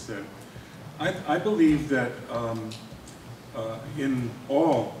panelists had said. I believe that in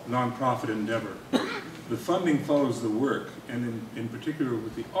all nonprofit endeavor, the funding follows the work, and in particular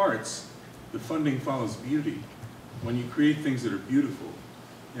with the arts, the funding follows beauty. When you create things that are beautiful,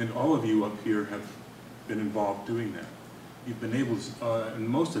 and all of you up here have been involved doing that, you've been able to, and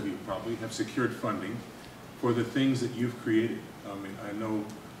most of you probably have secured funding for the things that you've created. I mean, I know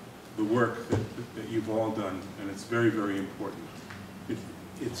the work that you've all done, and it's very, very important.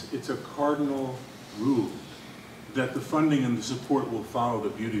 It's a cardinal rule that the funding and the support will follow the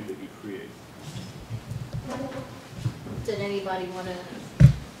beauty that you create. Did anybody want to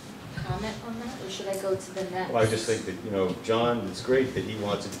comment on that, or should I go to the next? Well, I just think that, you know, John, it's great that he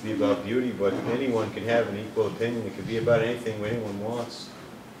wants it to be about beauty, but anyone can have an equal opinion. It could be about anything anyone wants.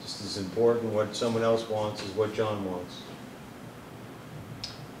 Just as important what someone else wants as what John wants.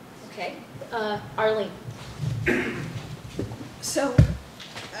 Okay, Arlene. So,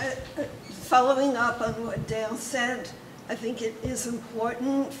 following up on what Dale said, I think it is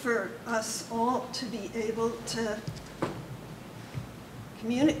important for us all to be able to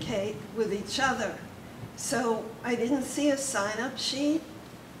communicate with each other. So I didn't see a sign-up sheet,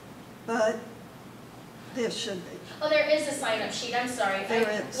 but there should be. Oh, there is a sign-up sheet, I'm sorry. There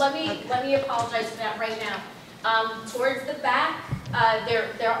is. Let me apologize for that right now. Towards the back,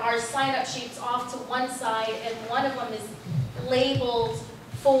 there are sign-up sheets off to one side, and one of them is labeled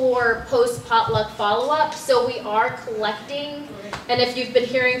for post-potluck follow-up. So we are collecting, and if you've been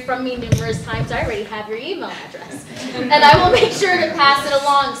hearing from me numerous times, I already have your email address. And I will make sure to pass it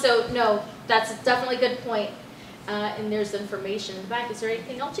along. So no, that's definitely a good point. And there's information in the back. Is there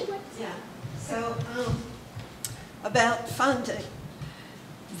anything else you'd like to say? Yeah. So about funding.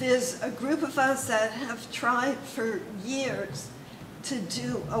 There's a group of us that have tried for years to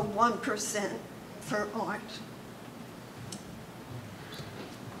do a 1% for art.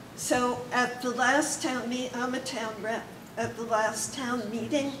 So at the last town meeting, I'm a town rep, at the last town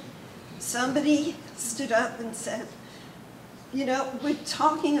meeting, somebody stood up and said, you know, we're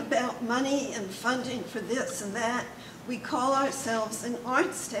talking about money and funding for this and that. We call ourselves an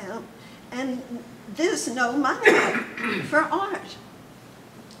arts town, and there's no money for art.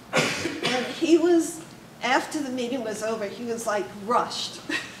 And he was, after the meeting was over, he was like rushed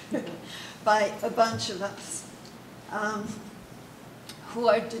by a bunch of us who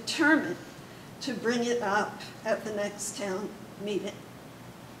are determined to bring it up at the next town meeting,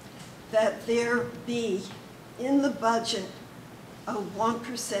 that there be in the budget a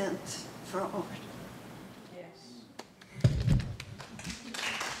 1% for art.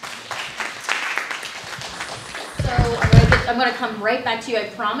 So I'm going to come right back to you, I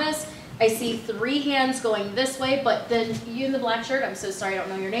promise. I see 3 hands going this way, but then you in the black shirt, I'm so sorry I don't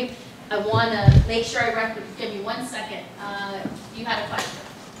know your name. I want to make sure I give you 1 second. You had a question.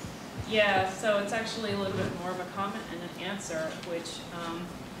 Yeah, so it's actually a little bit more of a comment and an answer, which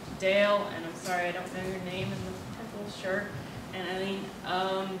Dale, and I'm sorry I don't know your name in the purple shirt, and Eileen,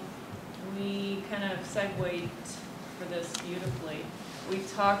 we kind of segued for this beautifully.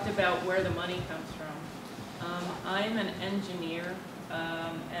 We've talked about where the money comes from. I'm an engineer,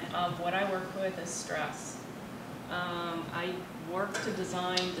 and what I work with is stress. I work to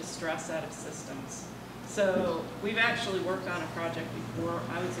design distress out of systems. So we've actually worked on a project before.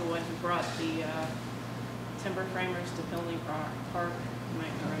 I was the one who brought the timber framers to Pilney Park. You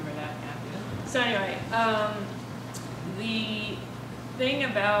might remember that, yeah. So anyway, the thing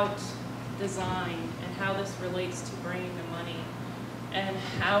about design and how this relates to bringing the money and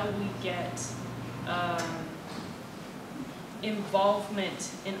how we get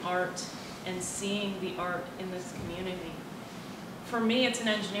involvement in art and seeing the art in this community. For me, it's an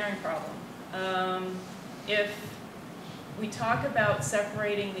engineering problem. If we talk about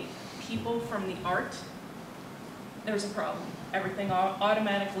separating the people from the art, there's a problem. Everything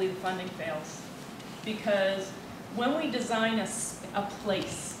automatically, the funding fails. Because when we design a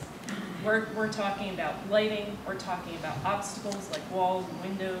place, we're talking about lighting, we're talking about obstacles like walls and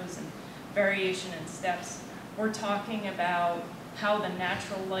windows and variation in steps. We're talking about how the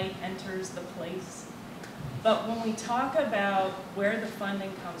natural light enters the place. But when we talk about where the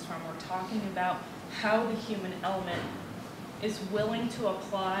funding comes from, we're talking about how the human element is willing to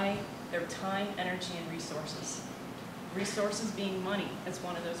apply their time, energy, and resources. Resources being money is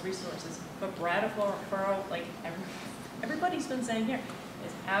one of those resources. But Brattleboro, like everybody's been saying here,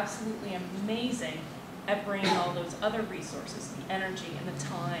 is absolutely amazing at bringing all those other resources, the energy and the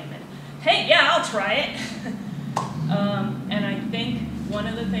time, and hey, yeah, I'll try it. And I think one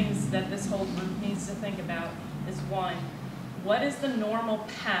of the things that this whole group needs to think about is, one, what is the normal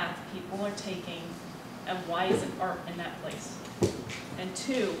path people are taking, and why is it art in that place? And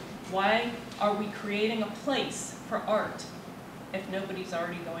 2, why are we creating a place for art if nobody's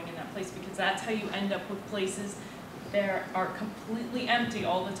already going in that place? Because that's how you end up with places that are completely empty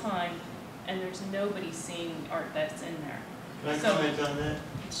all the time, and there's nobody seeing art that's in there. Can I comment on that?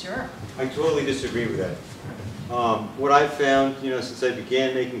 Sure. I totally disagree with that. What I've found, since I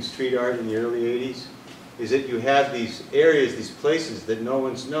began making street art in the early 80s, is that you have these areas, these places that no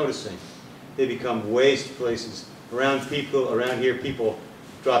one's noticing. They become waste places. Around here, people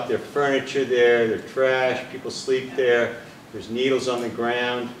drop their furniture there, their trash, people sleep there, there's needles on the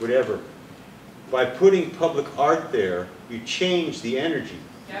ground, whatever. By putting public art there, you change the energy.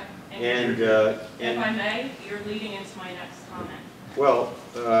 Yep. And if I may, you're leading into my next comment. Well,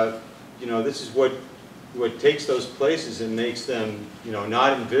 this is what takes those places and makes them,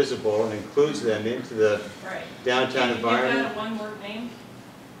 not invisible and includes them into the downtown environment. Can you give that a one-word name?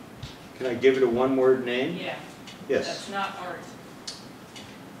 Can I give it a one-word name? Yeah. Yes. That's not art.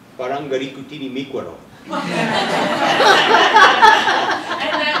 Parangarikutini mikwaro. And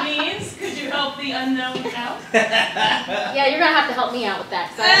that means, could you help the unknown out? Yeah, you're going to have to help me out with that,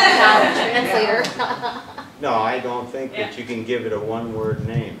 because I'm not a translator. No, I don't think that you can give it a one-word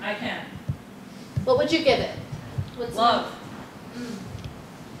name. I can. What would you give it? What's love.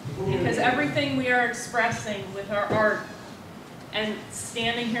 Because everything we are expressing with our art and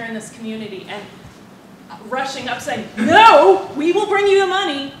standing here in this community and rushing up saying, no, we will bring you the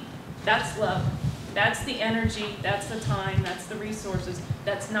money, that's love. That's the energy, that's the time, that's the resources.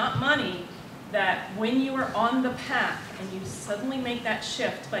 That's not money that when you are on the path and you suddenly make that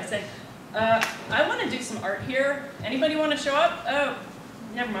shift by saying, I want to do some art here. Anybody want to show up? Oh,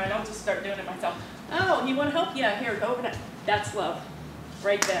 never mind, I'll just start doing it myself. Oh, you want to help? Yeah, here, go over there. That's love,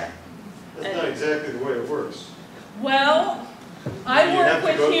 right there. That's not exactly the way it works. Well, I work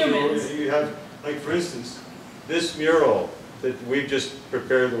with humans. You have, like for instance, this mural that we've just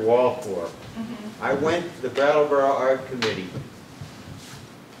prepared the wall for. I went to the Brattleboro Art Committee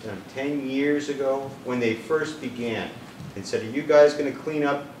 10 years ago when they first began and said, are you guys going to clean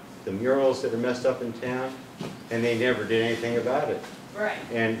up the murals that are messed up in town? And they never did anything about it. Right.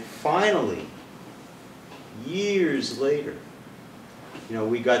 And finally, years later, you know,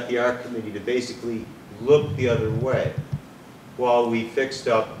 we got the art committee to basically look the other way while we fixed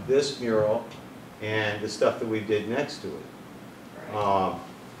up this mural and the stuff that we did next to it. Right.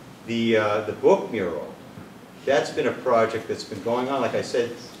 The book mural, that's been a project that's been going on, like I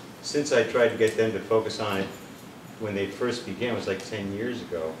said, since I tried to get them to focus on it when they first began. It was like 10 years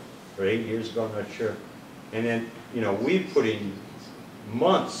ago, or 8 years ago, I'm not sure. And then, you know, we put in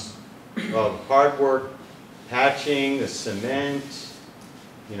months of hard work, patching, the cement,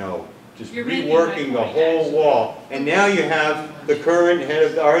 you know, just reworking the whole wall. And now you have the current head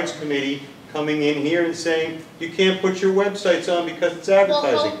of the Arts Committee coming in here and saying, you can't put your websites on because it's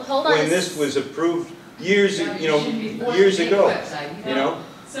advertising. Well, hold on. When this was approved years, you know, years ago, you know,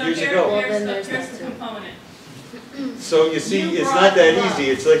 So years ago. here's the component. So you see, it's not that easy.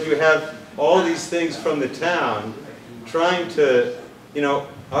 It's like you have all these things from the town trying to, you know,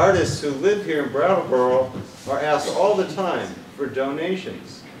 artists who live here in Brattleboro are asked all the time for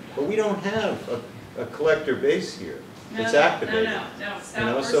donations. But we don't have a collector base here. It's activated. No, stop you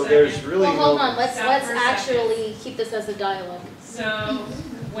know, for a so second. there's really Well, hold no, on, let's Stop for a actually keep this as a dialogue. So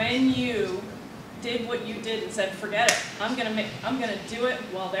when you did what you did and said, forget it, I'm gonna do it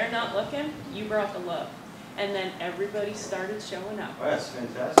while they're not looking, you brought the love. And then everybody started showing up. Oh, that's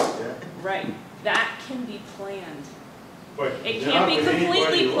fantastic, yeah. Right. That can be planned. But It not can't be with anybody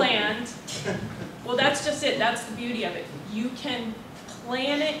completely looking. planned. Well, that's just it. That's the beauty of it. You can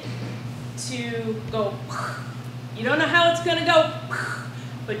plan it to go, you don't know how it's going to go,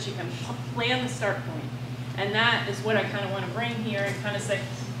 but you can plan the start point. And that is what I kind of want to bring here and kind of say,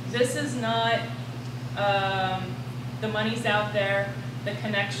 this is not, the money's out there, the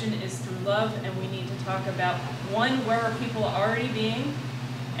connection is through love, and we need to talk about, one, where are people already being,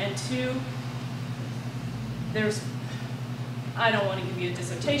 and two, there's, I don't want to give you a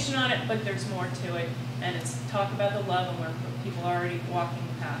dissertation on it, but there's more to it, and it's talk about the love and where people are already walking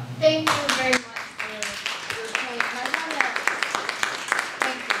the path. Thank you very much for your point.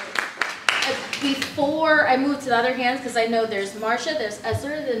 Thank you. Before I move to the other hands, because I know there's Marcia, there's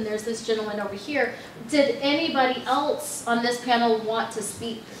Esther, then there's this gentleman over here. Did anybody else on this panel want to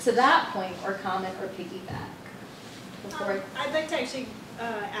speak to that point or comment or piggyback? I'd like to actually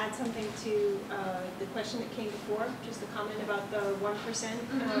add something to the question that came before, just a comment about the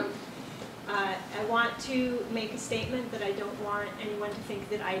 1%. I want to make a statement that I don't want anyone to think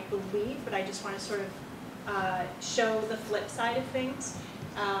that I believe, but I just want to sort of show the flip side of things.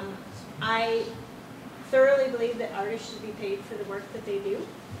 I thoroughly believe that artists should be paid for the work that they do.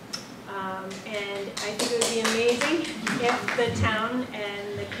 And I think it would be amazing if the town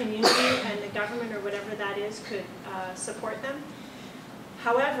and the community and the government or whatever that is could support them.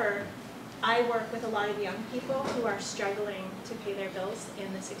 However, I work with a lot of young people who are struggling to pay their bills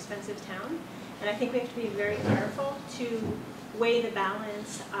in this expensive town. And I think we have to be very careful to weigh the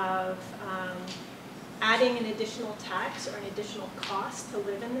balance of adding an additional tax or an additional cost to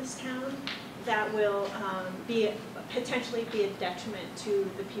live in this town that will potentially be a detriment to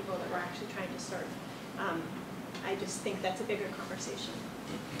the people that we're actually trying to serve. I just think that's a bigger conversation.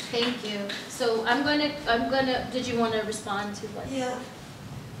 Thank you. So I'm gonna, did you want to respond to what? Yeah.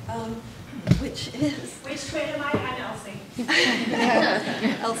 Which is? Which twin am I? I'm Elsie.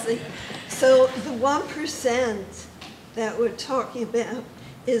 Elsie. So the 1% that we're talking about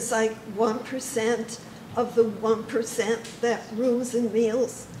is like 1% of the 1% that Rooms and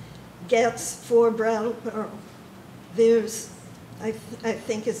Meals gets for Brattleboro. There's, I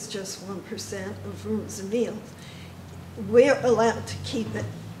think it's just 1% of Rooms and Meals. We're allowed to keep it.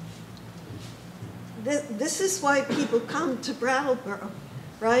 This is why people come to Brattleboro,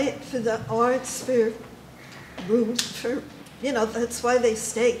 right? For the arts, for rooms, for, you know, that's why they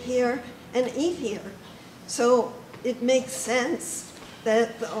stay here and eat here. So it makes sense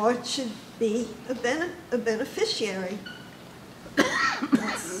that the art should be a beneficiary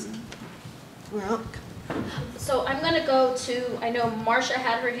Yes. Well, So I'm going to go to, I know Marcia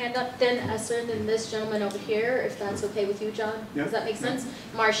had her hand up, then Esther, then this gentleman over here, if that's okay with you, John? Yeah. Does that make sense?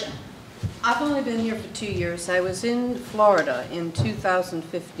 Marcia. I've only been here for 2 years. I was in Florida in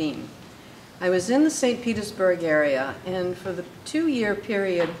 2015. I was in the St. Petersburg area, and for the 2-year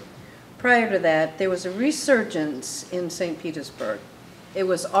period prior to that, there was a resurgence in St. Petersburg. It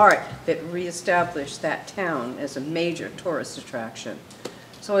was art that reestablished that town as a major tourist attraction.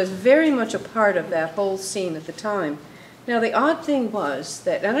 So I was very much a part of that whole scene at the time. Now the odd thing was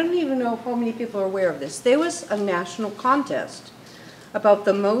that, and I don't even know how many people are aware of this, there was a national contest about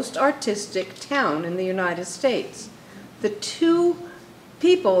the most artistic town in the United States. The two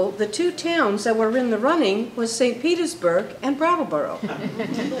towns that were in the running was St. Petersburg and Brattleboro.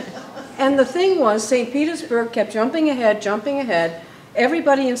 And the thing was, St. Petersburg kept jumping ahead.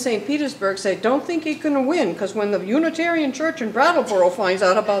 Everybody in St. Petersburg said, don't think you're going to win, because when the Unitarian Church in Brattleboro finds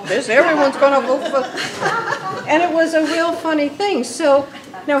out about this, everyone's going to vote for... And it was a real funny thing. So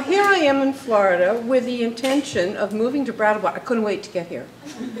now here I am in Florida with the intention of moving to Brattleboro. I couldn't wait to get here.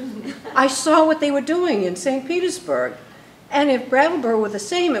 I saw what they were doing in St. Petersburg. And if Brattleboro were the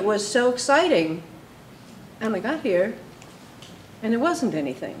same, it was so exciting. And I got here, and it wasn't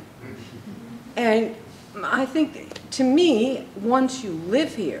anything. And I think, to me, once you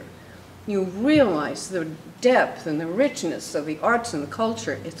live here, you realize the depth and the richness of the arts and the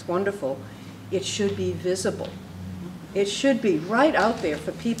culture. It's wonderful. It should be visible. It should be right out there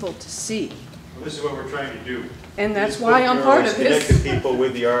for people to see. Well, this is what we're trying to do. And that's why I'm part of this. Connect the people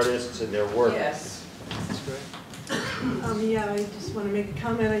with the artists and their work. Yes. That's great. Yeah, I just want to make a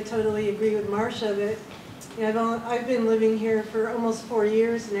comment. I totally agree with Marcia that I've been living here for almost 4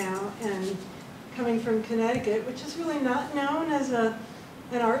 years now, and coming from Connecticut, which is really not known as an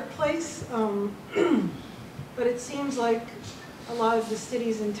art place, but it seems like a lot of the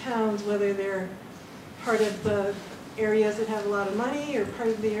cities and towns, whether they're part of the areas that have a lot of money or part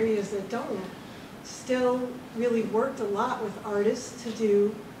of the areas that don't, still really worked a lot with artists to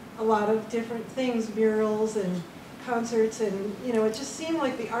do a lot of different things, murals and concerts, and it just seemed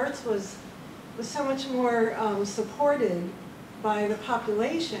like the arts was so much more supported by the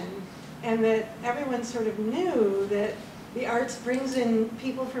population, and that everyone sort of knew that the arts brings in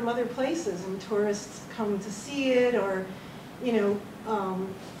people from other places, and tourists come to see it, or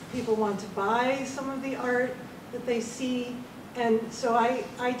people want to buy some of the art that they see. And so I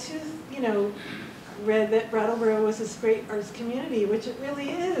too, read that Brattleboro was this great arts community, which it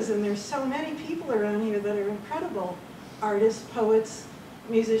really is, and there's so many people around here that are incredible artists, poets,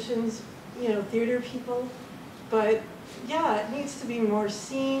 musicians, theater people. But yeah, it needs to be more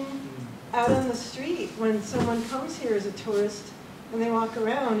seen out on the street when someone comes here as a tourist and they walk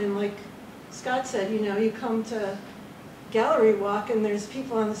around, and like Scott said, you come to Gallery Walk and there's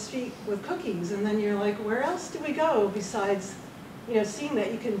people on the street with cookies, and then you're like, where else do we go besides seeing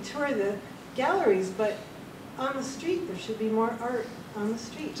that? You can tour the galleries, but on the street there should be more art on the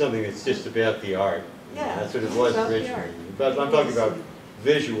street. Something that's just about the art. Yeah, that's what it was about the originally. art. But I'm talking about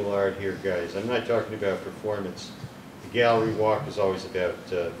visual art here, guys. I'm not talking about performance. The Gallery Walk is always about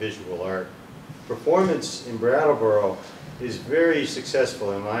visual art. Performance in Brattleboro is very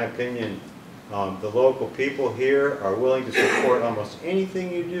successful, in my opinion. The local people here are willing to support almost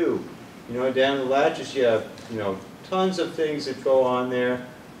anything you do. Down in Latchis, you have tons of things that go on there.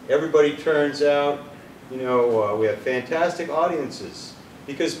 Everybody turns out. We have fantastic audiences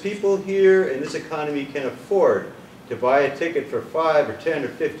because people here in this economy can afford to buy a ticket for $5 or $10 or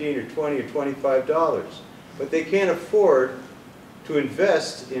 $15 or $20 or $25, but they can't afford to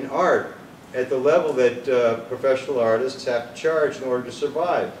invest in art at the level that professional artists have to charge in order to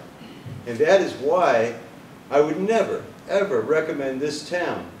survive. And that is why I would never, ever recommend this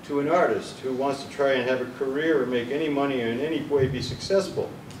town to an artist who wants to try and have a career or make any money or in any way be successful.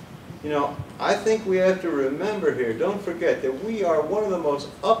 I think we have to remember here, don't forget that we are one of the most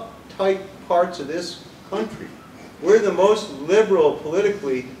uptight parts of this country. We're the most liberal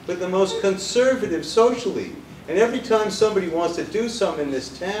politically, but the most conservative socially. And every time somebody wants to do something in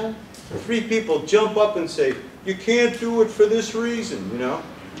this town, 3 people jump up and say, you can't do it for this reason,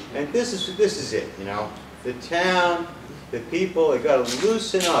 And this is it, The town, the people, they got to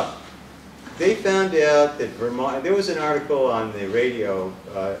loosen up. They found out that Vermont, there was an article on the radio,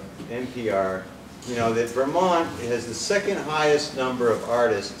 NPR, that Vermont has the 2nd highest number of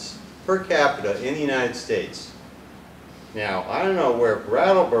artists per capita in the United States. Now, I don't know where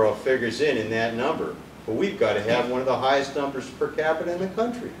Brattleboro figures in that number, but we've got to have one of the highest numbers per capita in the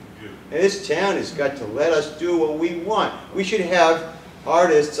country. And this town has got to let us do what we want. We should have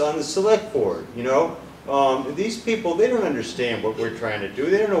artists on the select board, These people, they don't understand what we're trying to do.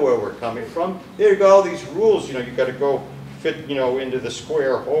 They don't know where we're coming from. They've got all these rules, you know, you got to go fit, you know, into the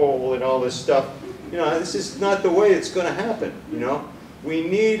square hole and all this stuff. You know, this is not the way it's going to happen, you know. We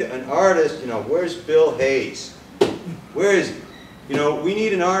need an artist, you know, where's Bill Hayes? Where is he? You know, we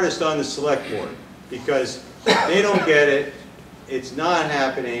need an artist on the select board because they don't get it. It's not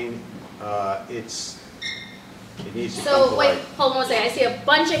happening. It needs to come So to wait, life. hold on one second. I see a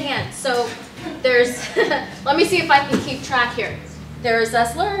bunch of hands. So there's, let me see if I can keep track here. There's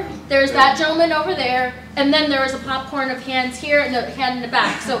Essler, there's that gentleman over there, and then there is a popcorn of hands here and the hand in the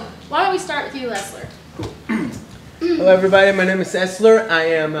back. So why don't we start with you, Essler? Hello everybody, my name is Essler. I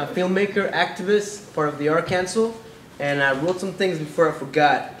am a filmmaker, activist, part of the Art Council, and I wrote some things before I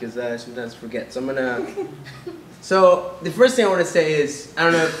forgot, because I sometimes forget. So I'm gonna... So the first thing I want to say is, I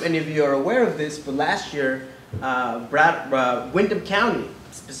don't know if any of you are aware of this, but last year, Windham County,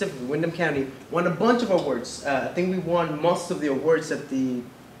 specifically Windham County, won a bunch of awards. I think we won most of the awards at the,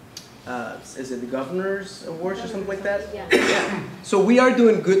 is it the Governor's Awards or something like that? Yeah. So we are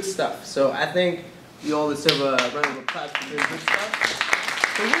doing good stuff. So I think you all deserve a round of applause for doing good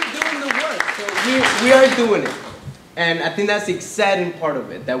stuff. So we're doing the work. So we are doing it. And I think that's the exciting part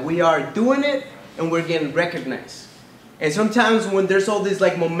of it, that we are doing it and we're getting recognized. And sometimes when there's all this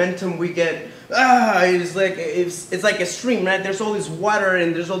like momentum, we get, it's like a stream, right? There's all this water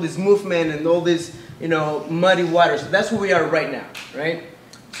and there's all this movement and all this, you know, muddy water. So that's where we are right now, right?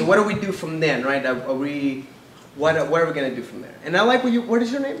 So what do we do from then, right? What are we gonna do from there? And I like what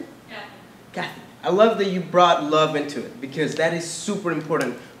is your name? Kathy. I love that you brought love into it because that is super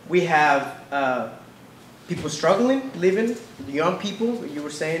important. We have people struggling, living, young people. You were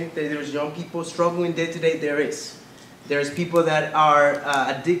saying that there's young people struggling day to day. There is. There's people that are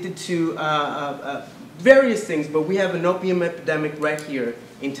addicted to various things, but we have an opium epidemic right here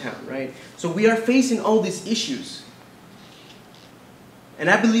in town, right? So we are facing all these issues. And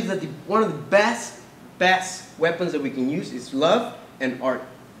I believe that one of the best weapons that we can use is love and art.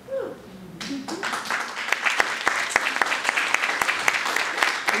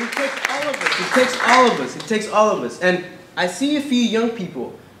 And it takes all of us. It takes all of us. It takes all of us. And I see a few young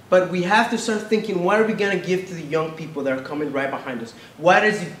people, but we have to start thinking, what are we going to give to the young people that are coming right behind us? What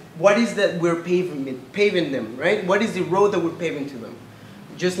is that we're paving them, right? What is the road that we're paving to them?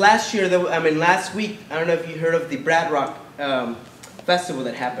 Just last year, last week, I don't know if you heard of the Brad Rock festival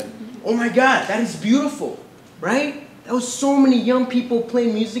that happened. Oh my God, that is beautiful, right? There was so many young people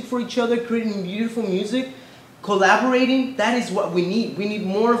playing music for each other, creating beautiful music, collaborating. That is what we need. We need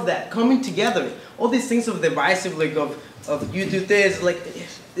more of that, coming together. All these things of divisive, like of you do this, like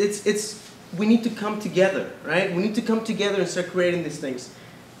we need to come together, right? We need to come together and start creating these things.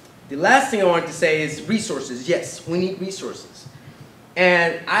 The last thing I want to say is resources. Yes, we need resources.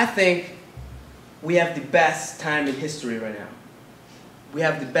 And I think we have the best time in history right now. We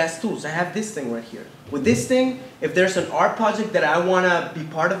have the best tools. I have this thing right here. With this thing, if there's an art project that I want to be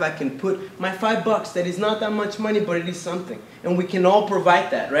part of, I can put my $5. That is not that much money, but it is something. And we can all provide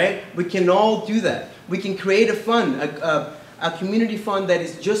that, right? We can all do that. We can create a fund, a community fund that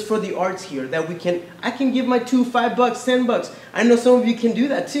is just for the arts here, that I can give my $5, $10. I know some of you can do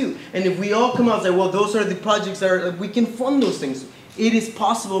that too. And if we all come out and say, well, those are the projects that we can fund those things. It is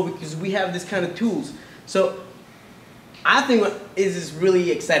possible because we have this kind of tools. So I think it is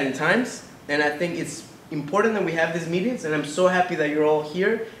really exciting times, and I think it's important that we have these meetings, and I'm so happy that you're all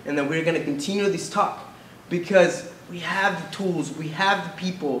here and that we're going to continue this talk because we have the tools, we have the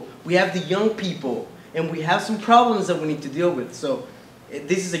people, we have the young people, and we have some problems that we need to deal with. So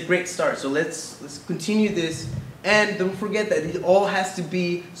this is a great start. So let's continue this, and don't forget that it all has to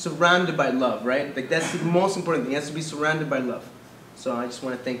be surrounded by love, right? Like that's the most important thing. It has to be surrounded by love. So I just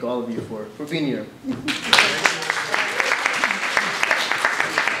want to thank all of you for being here.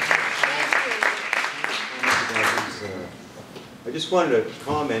 I just wanted to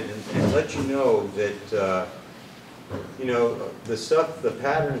comment and let you know that, you know, the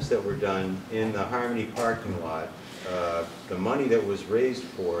patterns that were done in the Harmony parking lot, the money that was raised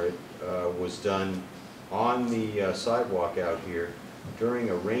for it was done on the sidewalk out here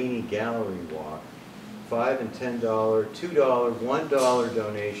during a rainy gallery walk. $5 and $10, $2, $1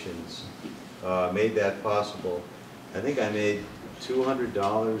 donations made that possible. I think I made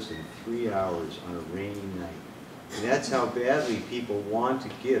 $200 in 3 hours on a rainy night. And that's how badly people want to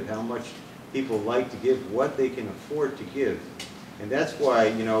give, how much people like to give, what they can afford to give. And that's why,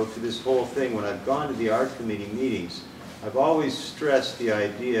 you know, to this whole thing, when I've gone to the art committee meetings, I've always stressed the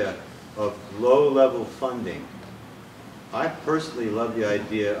idea of low-level funding. I personally love the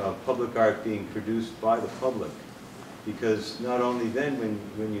idea of public art being produced by the public. Because not only then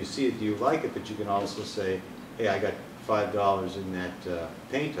when you see it, do you like it, but you can also say, hey, I got $5 in that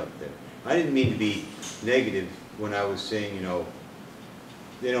paint up there. I didn't mean to be negative when I was saying, you know,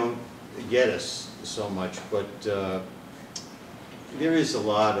 they don't get us so much, but there is a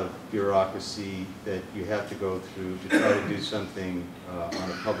lot of bureaucracy that you have to go through to try to do something on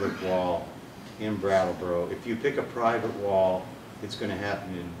a public wall in Brattleboro. If you pick a private wall, it's going to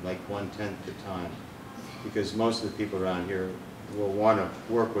happen in like 1/10 the time, because most of the people around here will want to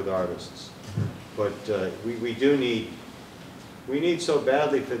work with artists. But we need so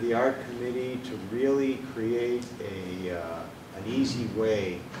badly for the art committee to really create an easy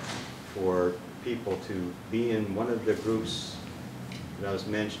way for people to be in one of the groups that I was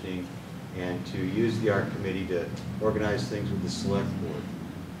mentioning, and to use the art committee to organize things with the select board.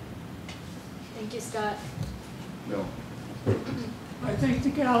 Thank you, Scott. No. I think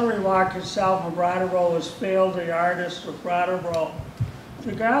the gallery walk itself in Brattleboro has failed the artists of Brattleboro.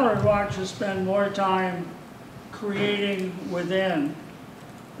 The gallery walk should spend more time creating within.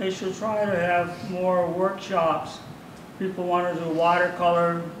 They should try to have more workshops. People want to do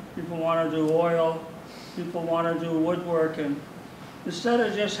watercolor, people want to do oil, people want to do woodworking. Instead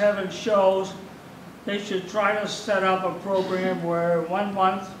of just having shows, they should try to set up a program where 1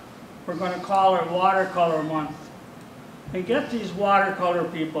 month we're going to call it Watercolor Month. And get these watercolor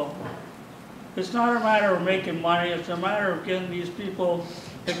people. It's not a matter of making money, it's a matter of getting these people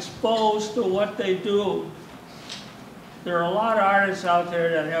exposed to what they do. There are a lot of artists out there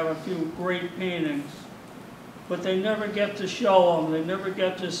that have a few great paintings, but they never get to show them, they never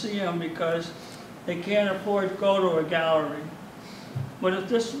get to see them because they can't afford to go to a gallery. But if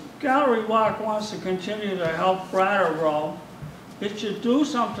this gallery walk wants to continue to help Brattleboro, it should do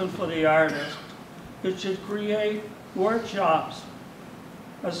something for the artist. It should create workshops.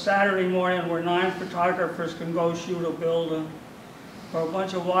 A Saturday morning where 9 photographers can go shoot a building, or a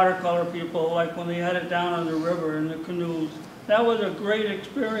bunch of watercolor people, like when they headed down on the river in the canoes. That was a great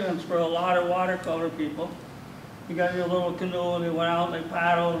experience for a lot of watercolor people. You got your little canoe and they went out and they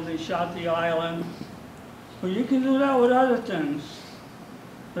paddled and they shot the island. But you can do that with other things.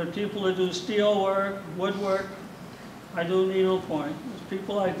 There are people that do steel work, woodwork. I do needlepoint. There's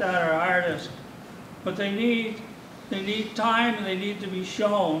people like that are artists. But they need time and they need to be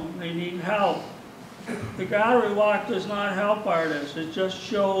shown. They need help. The gallery walk does not help artists. It just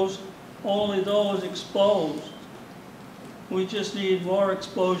shows only those exposed. We just need more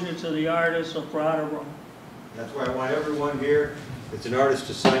exposure to the artists of Brattleboro. That's why I want everyone here that's an artist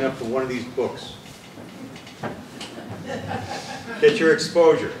to sign up for one of these books. Get your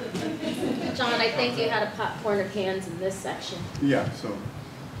exposure. John, I think you had a popcorn of cans in this section. Yeah, so.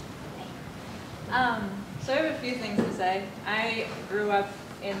 So I have a few things to say. I grew up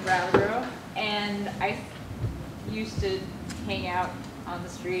in Brattleboro, and I used to hang out on the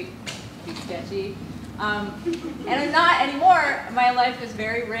street, be sketchy. And I'm not anymore. My life is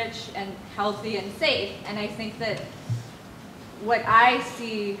very rich and healthy and safe, and I think that what I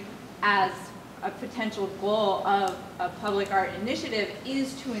see as a potential goal of a public art initiative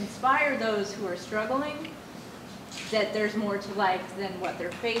is to inspire those who are struggling that there's more to life than what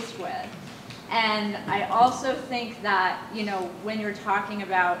they're faced with. And I also think that, you know, when you're talking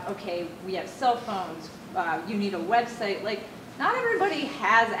about, okay, we have cell phones, you need a website, like, not everybody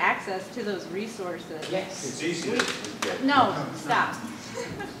has access to those resources. Yes. It's easy to get. No, stop.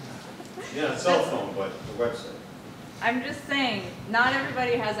 Yeah, a cell phone, but a website. I'm just saying, not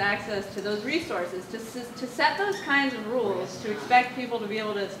everybody has access to those resources. To set those kinds of rules, to expect people to be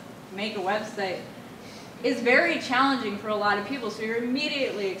able to make a website, is very challenging for a lot of people, so you're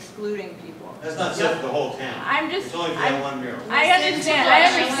immediately excluding people. That's not said for the whole town. It's only for that one mural. I understand.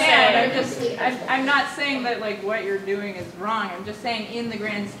 I'm not saying that like what you're doing is wrong. I'm just saying in the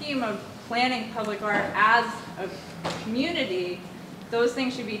grand scheme of planning public art as a community, those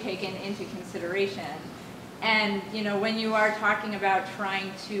things should be taken into consideration. And you know, when you are talking about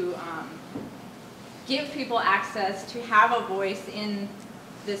trying to give people access to have a voice in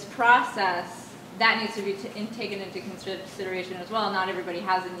this process, that needs to be taken into consideration as well. Not everybody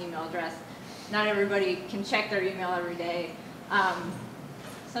has an email address. Not everybody can check their email every day.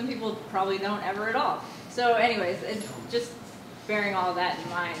 Some people probably don't ever at all. So anyways, it's just bearing all that in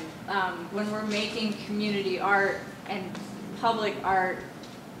mind. When we're making community art and public art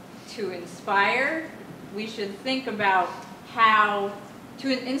to inspire, we should think about how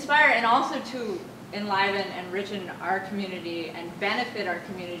to inspire and also to enliven and enrichen our community and benefit our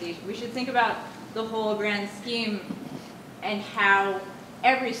community. We should think about the whole grand scheme and how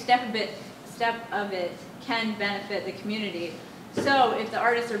every step of it can benefit the community. So if the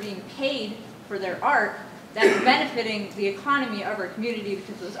artists are being paid for their art, that's benefiting the economy of our community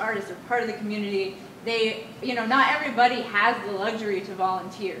because those artists are part of the community. They, you know, not everybody has the luxury to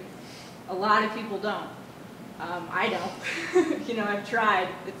volunteer. A lot of people don't. I don't. You know, I've tried.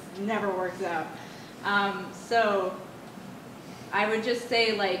 It's never works out. So I would just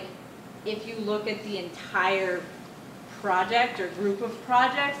say, like, if you look at the entire project or group of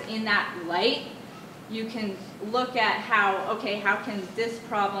projects in that light, you can look at how, okay, how can this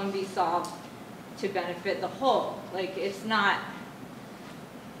problem be solved to benefit the whole? Like, it's not,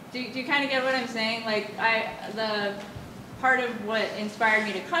 do you kind of get what I'm saying? Like, the part of what inspired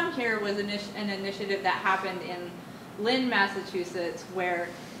me to come here was an initiative that happened in Lynn, Massachusetts, where,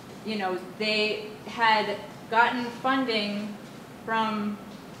 you know, they had gotten funding from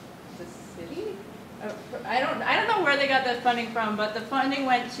the city? I don't know where they got that funding from, but the funding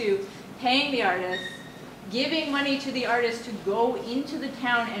went to paying the artists, giving money to the artists to go into the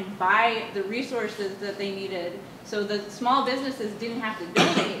town and buy the resources that they needed, so the small businesses didn't have to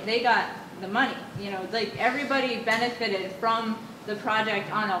donate. They got the money. You know, like, everybody benefited from the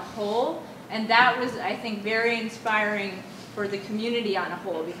project on a whole, and that was, I think, very inspiring for the community on a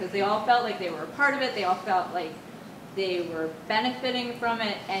whole, because they all felt like they were a part of it. They all felt like they were benefiting from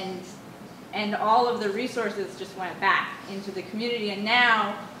it, and all of the resources just went back into the community. And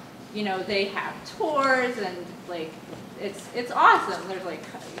now, you know, they have tours, and like, it's awesome. There's like,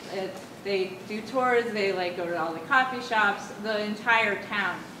 they do tours, they like go to all the coffee shops. The entire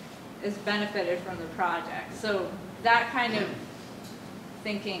town is benefited from the project. So that kind of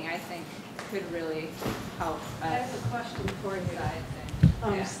thinking, I think, could really help us. I have a question for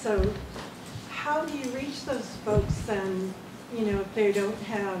you. Yeah. So how do you reach those folks then, you know, if they don't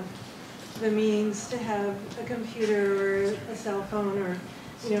have the means to have a computer or a cell phone, or,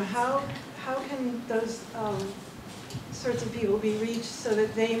 you know, how can those sorts of people be reached so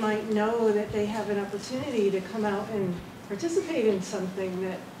that they might know that they have an opportunity to come out and participate in something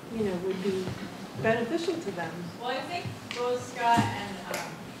that, you know, would be beneficial to them? Well, I think both Scott and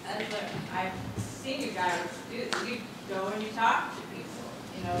I've seen you guys do, you go and you talk to people,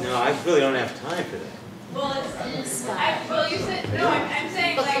 you know. No, I really don't have time for that. Well, well, you said, no, I'm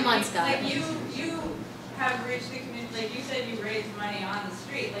saying, But like, come on, Scott. like you have reached the community, like you said, you raised money on the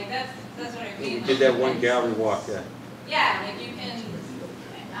street, like that's what I mean. We Like, did that one gallery walk, yeah. yeah, like you can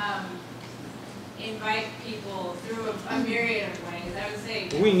invite people through a myriad of ways. I would say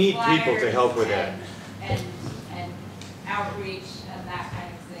We need people to flyers help with that. and outreach and that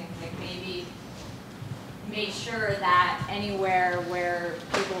kind of thing. Like, maybe make sure that anywhere where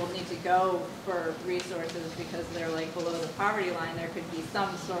people need to go for resources because they're like below the poverty line, there could be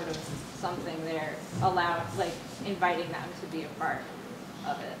some sort of something there, like inviting them to be a part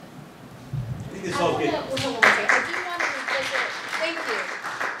of it. I think this all good. I do want to revisit,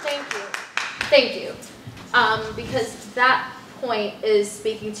 thank you. Because that point is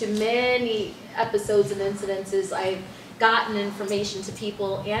speaking to many episodes and incidences. I've gotten information to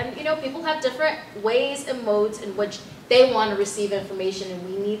people, and you know, people have different ways and modes in which they want to receive information, and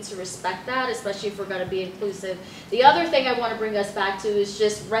we need to respect that, especially if we're going to be inclusive. The other thing I want to bring us back to is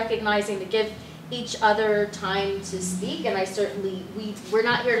just recognizing to give each other time to speak, and I certainly, we're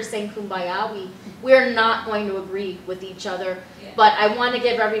not here to sing Kumbaya. We're not going to agree with each other, but I want to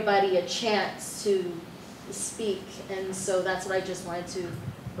give everybody a chance to speak, and so that's what I just wanted to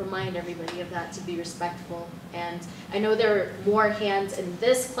remind everybody of, that, to be respectful. And I know there are more hands in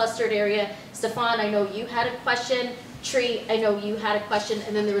this clustered area. Stefan, I know you had a question. Tree, I know you had a question,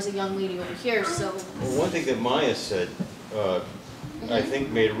 and then there was a young lady over here, so. Well, one thing that Maya said, I think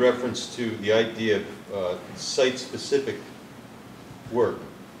made reference to the idea of site-specific work.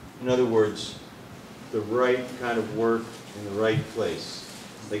 In other words, the right kind of work in the right place.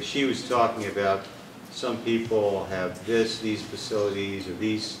 Like she was talking about, some people have these facilities or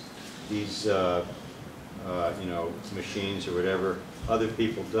these you know, machines or whatever. Other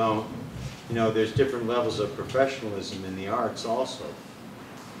people don't. You know, there's different levels of professionalism in the arts also.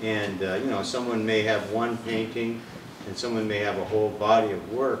 And you know, someone may have one painting, and someone may have a whole body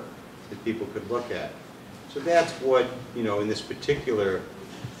of work that people could look at. So that's what, you know, in this particular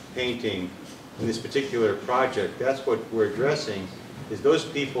painting, in this particular project, that's what we're addressing, is those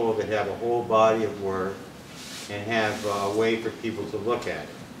people that have a whole body of work and have a way for people to look at it.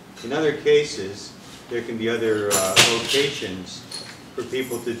 In other cases, there can be other locations for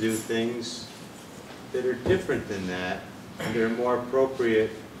people to do things that are different than that, and they're more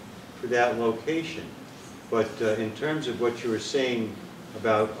appropriate for that location. But in terms of what you were saying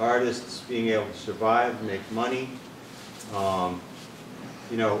about artists being able to survive, make money,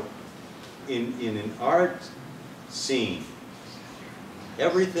 you know, in an art scene,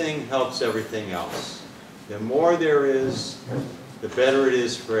 everything helps everything else. The more there is, the better it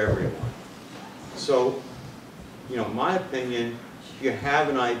is for everyone. So, you know, in my opinion, if you have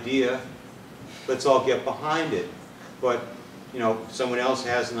an idea, let's all get behind it. But, you know, someone else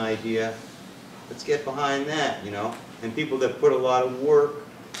has an idea, let's get behind that, you know. And people that put a lot of work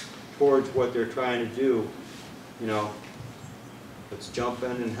towards what they're trying to do, you know, let's jump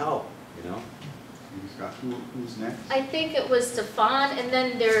in and help, you know. Scott, who's next? I think it was Stefan, and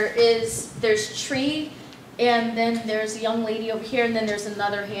then there's Tree, and then there's a young lady over here, and then there's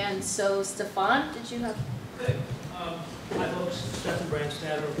another hand. So Stefan, did you have? Good. My folks, Stefan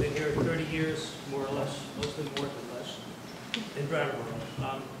Brandstatter, have been here 30 years, more or less, mostly more than less, in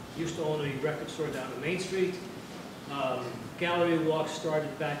Brattleboro. Used to own a record store down on Main Street. Gallery walk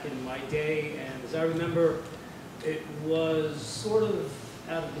started back in my day, and as I remember, it was sort of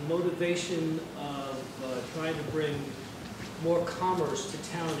out of the motivation of trying to bring more commerce to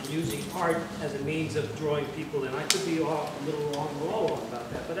town and using art as a means of drawing people in. I could be a little wrong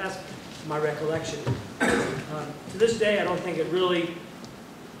about that, but that's my recollection. To this day, I don't think it really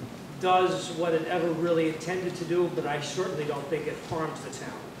does what it ever really intended to do, but I certainly don't think it harms the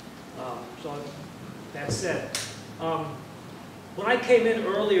town. So that said, when I came in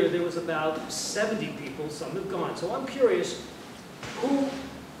earlier, there was about 70 people. Some have gone. So I'm curious, who,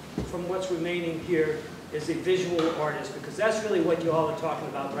 from what's remaining here, is a visual artist? Because that's really what you all are talking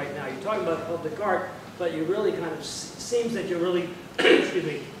about right now. You're talking about public art, but you really kind of, seems that you're really, excuse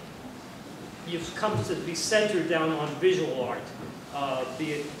me, you've come to be centered down on visual art,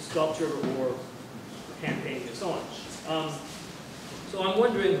 be it sculpture or hand painting and so on. So I'm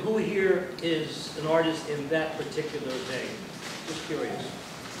wondering who here is an artist in that particular vein. Just curious.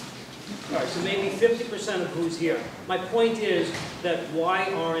 All right, so maybe 50% of who's here. My point is that why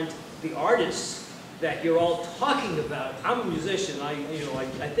aren't the artists that you're all talking about? I'm a musician. I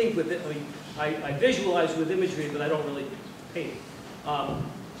think with it. I visualize with imagery, but I don't really paint.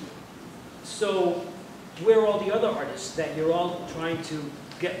 So where are all the other artists that you're all trying to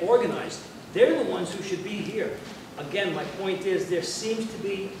get organized? They're the ones who should be here. Again, my point is there seems to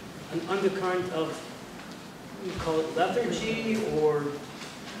be an undercurrent of, you call it lethargy or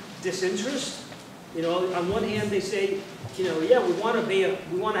disinterest. You know, on one hand they say, you know, yeah, we want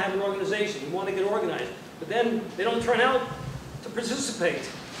to have an organization, we want to get organized, but then they don't turn out to participate.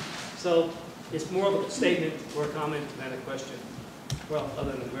 So it's more of a statement or a comment than a question. Well,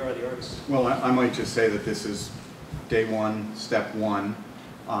 other than where are the artists? Well, I might just say that this is day one, step one.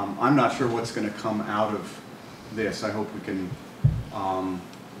 I'm not sure what's going to come out of this. I hope we can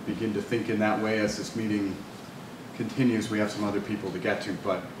begin to think in that way as this meeting continues. We have some other people to get to,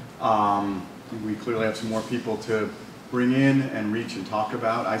 but we clearly have some more people to bring in and reach and talk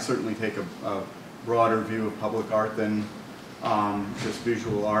about. I certainly take a broader view of public art than just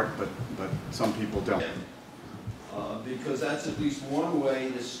visual art, but some people don't. Because that's at least one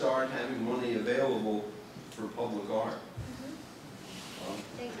way to start having money available for public art.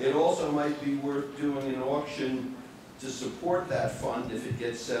 It also might be worth doing an auction to support that fund if it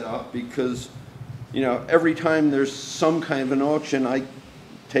gets set up, because, you know, every time there's some kind of an auction, I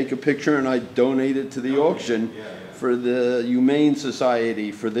take a picture and I donate it to the auction for the Humane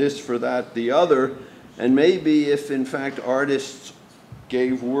Society, for this, for that, the other. And maybe if, in fact, artists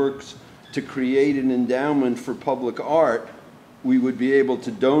gave works to create an endowment for public art, we would be able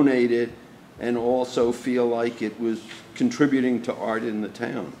to donate it and also feel like it was contributing to art in the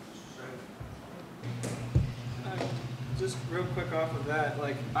town. Just real quick off of that,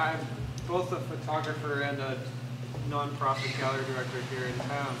 like, I'm both a photographer and a non-profit gallery director here in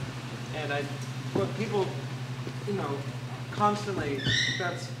town, and what people, you know, constantly,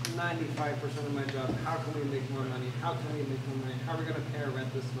 that's 95% of my job. How can we make more money? How can we make more money? How are we going to pay our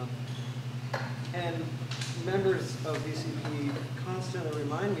rent this month? And members of VCP constantly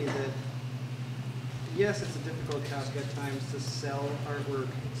remind me that, yes, it's a difficult task at times to sell artwork,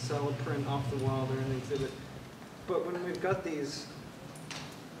 sell a print off the wall or an exhibit, but when we've got these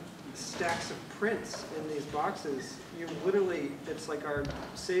stacks of prints in these boxes, you literally, it's like our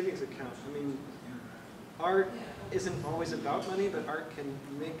savings account. I mean, art isn't always about money, but art can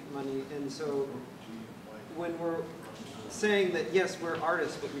make money. And so when we're saying that, yes, we're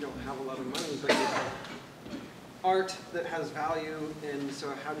artists, but we don't have a lot of money, but we have art that has value, and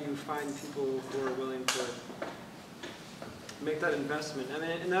so how do you find people who are willing to make that investment? I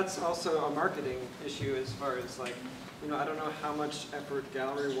mean, and that's also a marketing issue as far as, like, you know, I don't know how much effort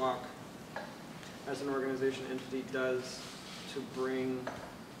Gallery Walk as an organization entity does to bring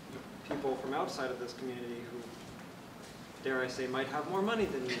people from outside of this community who, dare I say, might have more money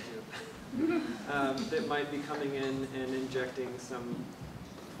than you do, that might be coming in and injecting some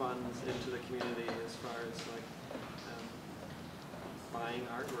funds into the community as far as like buying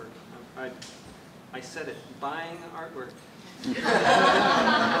artwork. I said it, buying artwork.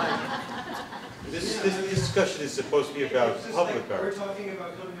 This discussion is supposed to be about public We're art. talking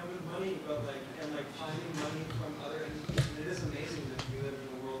about coming up with money, but like finding money from other entities. And it is amazing that we live in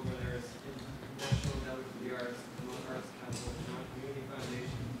a world where there's National Endowment for the Arts, the Vermont Arts Council, the Vermont Community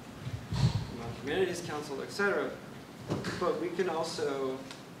Foundation, Vermont Humanities Council, etc. But we can also,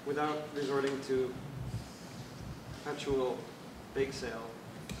 without resorting to perpetual bake sale,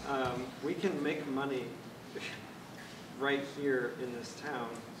 we can make money right here in this town,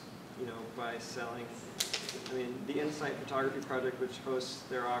 you know, by selling. I mean, the Insight Photography Project, which hosts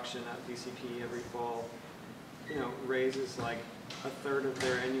their auction at VCP every fall, you know, raises like 1/3 of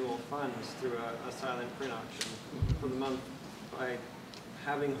their annual funds through a silent print auction for the month by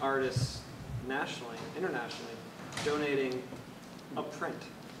having artists nationally, internationally, donating a print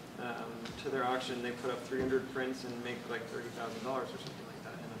to their auction. They put up 300 prints and make like $30,000 or something like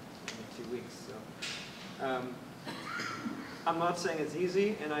that in 2 weeks. So. I'm not saying it's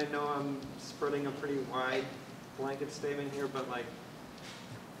easy, and I know I'm spreading a pretty wide blanket statement here, but like,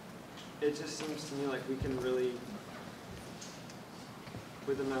 it just seems to me like we can really,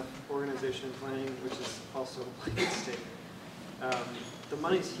 with enough organization and planning, which is also a blanket statement, the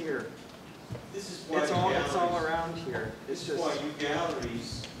money's here. This is why it's all around here. This is why you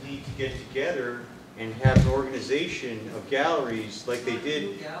galleries need to get together and have an organization of galleries like they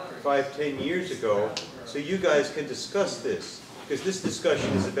did 5-10 years ago, so you guys can discuss this. Because this discussion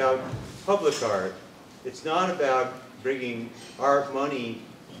is about public art. It's not about bringing art money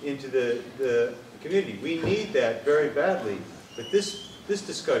into the community. We need that very badly. But this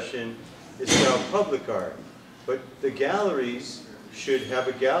discussion is about public art. But the galleries should have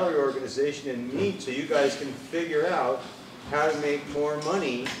a gallery organization and meet so you guys can figure out how to make more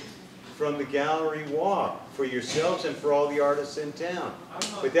money from the gallery walk for yourselves and for all the artists in town.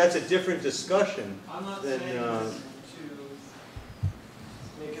 But that's a different discussion than to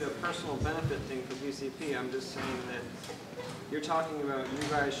make it a personal benefit thing for VCP. I'm just saying that you're talking about you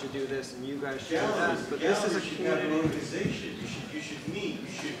guys should do this and you guys should do that. But this is a community organization. You should meet.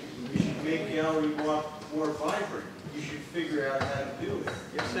 You should make gallery walk more vibrant. You should figure out how to do it.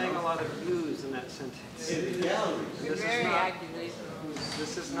 You're saying a lot of yous in that sentence. In the galleries.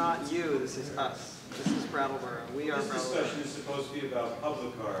 This is not you. This is us. This is Brattleboro. We are Brattleboro. This discussion is supposed to be about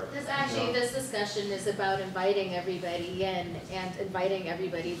public art. This discussion is about inviting everybody in and inviting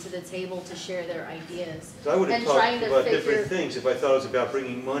everybody to the table to share their ideas. So I would have and talked about different things if I thought it was about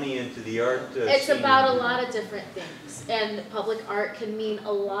bringing money into the art It's scene. about a lot of different things. And public art can mean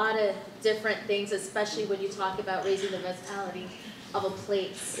a lot of different things, especially when you talk about raising the vitality of a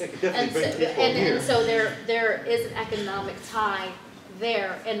place. It could definitely bring people here. And so there is an economic tie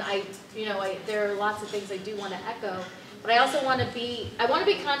there, and there are lots of things I do want to echo, but I also want to be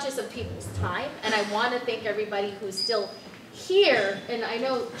conscious of people's time, and I want to thank everybody who's still here. And I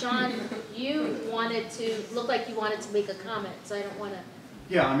know, John, you looked like you wanted to make a comment, so I don't want to.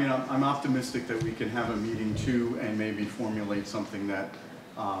 Yeah, I mean, I'm optimistic that we can have a meeting too and maybe formulate something that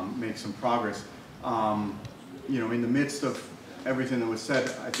makes some progress. In the midst of everything that was said,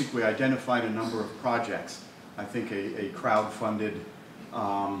 I think we identified a number of projects. I think a crowd-funded,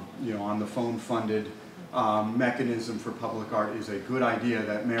 on the phone funded mechanism for public art is a good idea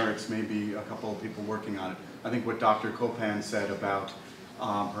that merits maybe a couple of people working on it. I think what Dr. Copan said about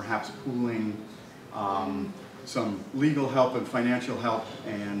perhaps pooling some legal help and financial help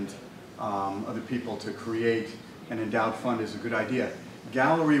and other people to create an endowed fund is a good idea.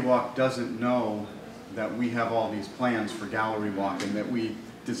 Gallery Walk doesn't know that we have all these plans for Gallery Walk and that we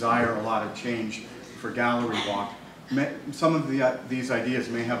desire a lot of change for Gallery Walk. Some of these ideas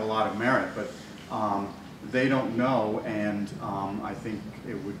may have a lot of merit, but they don't know, and I think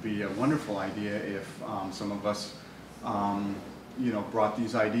it would be a wonderful idea if some of us, brought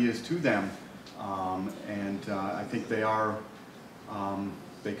these ideas to them, and I think they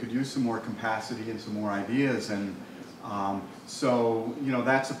could use some more capacity and some more ideas, and so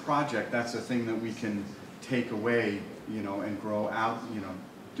that's a project, that's a thing that we can take away, and grow out,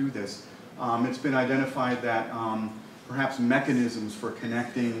 do this. It's been identified that perhaps mechanisms for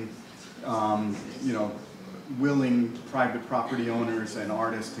connecting, willing private property owners and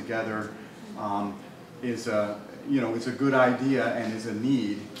artists together is a good idea and is a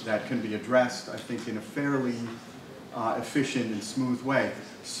need that can be addressed, I think, in a fairly efficient and smooth way.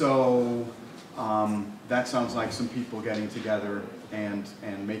 So that sounds like some people getting together and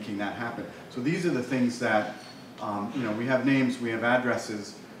making that happen. So these are the things that, we have names, we have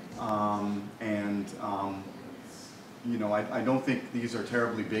addresses, and you know, I don't think these are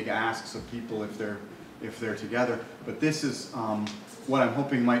terribly big asks of people if they're together. But this is what I'm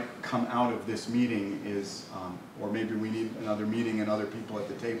hoping might come out of this meeting is, or maybe we need another meeting and other people at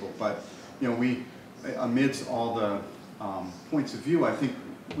the table. But you know, we, amidst all the points of view, I think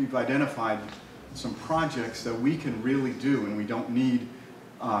we've identified some projects that we can really do, and we don't need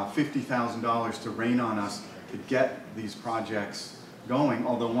 $50,000 to rain on us to get these projects going.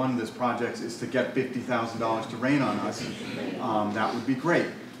 Although one of these projects is to get $50,000 to rain on us, that would be great.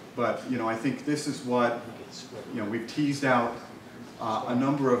 But you know, I think this is what, you know, we've teased out a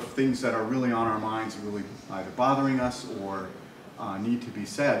number of things that are really on our minds, really either bothering us or need to be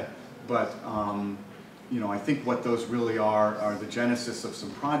said. But you know, I think what those really are the genesis of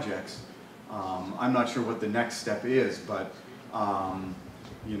some projects. I'm not sure what the next step is, but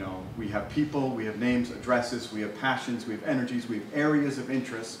you know, we have people, we have names, addresses, we have passions, we have energies, we have areas of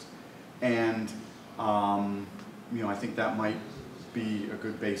interest, and you know, I think that might be a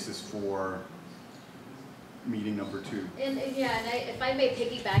good basis for meeting number 2. And yeah, and if I may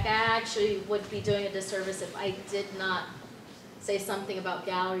piggyback, I actually would be doing a disservice if I did not say something about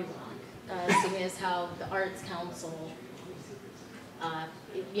Gallery Walk, seeing as how the Arts Council,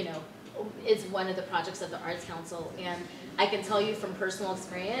 you know, is one of the projects of the Arts Council. And I can tell you from personal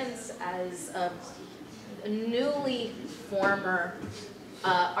experience as a newly former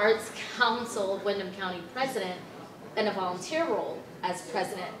Arts Council of Windham County president and a volunteer role as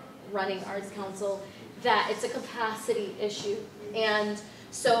president running Arts Council, that it's a capacity issue. And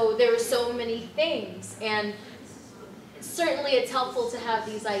so there are so many things, and certainly it's helpful to have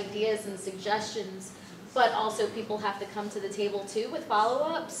these ideas and suggestions, but also people have to come to the table too with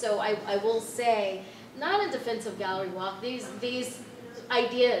follow-up. So I will say, not in defense of Gallery Walk, these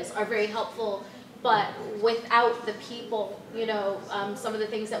ideas are very helpful, but without the people, you know, some of the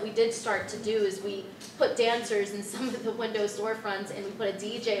things that we did start to do is we put dancers in some of the window storefronts, and we put a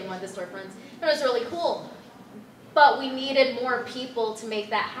DJ in one of the storefronts. It was really cool. But we needed more people to make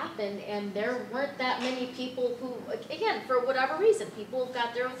that happen, and there weren't that many people who, again, for whatever reason, people have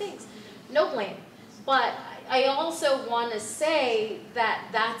got their own things. No blame. But I also want to say that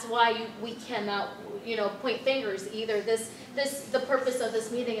that's why we cannot, you know, point fingers. Either the purpose of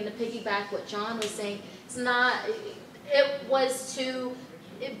this meeting, and to piggyback what Jon was saying, it's not, it was to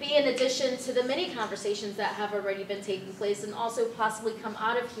be in addition to the many conversations that have already been taking place, and also possibly come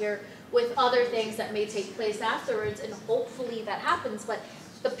out of here with other things that may take place afterwards, and hopefully that happens. But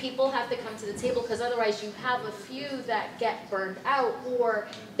the people have to come to the table, because otherwise you have a few that get burned out, or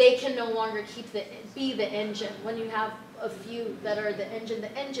they can no longer be the engine. When you have a few that are the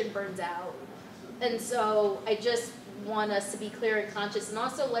engine burns out. And so I just want us to be clear and conscious, and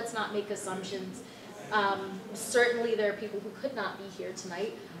also let's not make assumptions. Certainly there are people who could not be here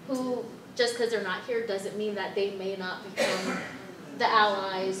tonight, who just because they're not here doesn't mean that they may not become the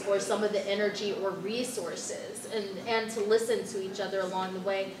allies or some of the energy or resources, and to listen to each other along the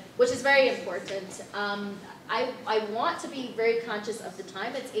way, which is very important. I want to be very conscious of the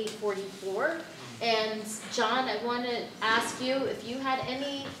time. It's 8:44, and Jon, I want to ask you if you had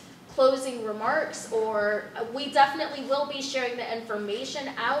any closing remarks, or we definitely will be sharing the information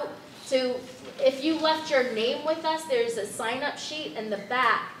out to, if you left your name with us, there's a sign-up sheet in the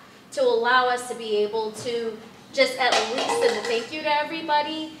back to allow us to be able to just at least send a thank you to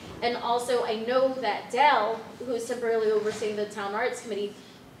everybody. And also, I know that Dell, who's temporarily overseeing the Town Arts Committee,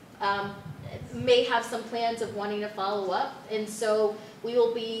 may have some plans of wanting to follow up. And so we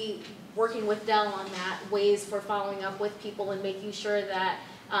will be working with Dell on that, ways for following up with people and making sure that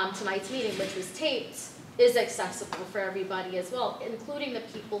tonight's meeting, which was taped, is accessible for everybody as well, including the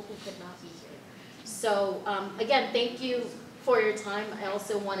people who could not be here. So again, thank you for your time. I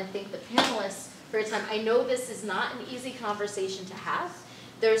also want to thank the panelists for your time. I know this is not an easy conversation to have.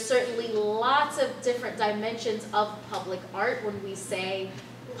 There's certainly lots of different dimensions of public art when we say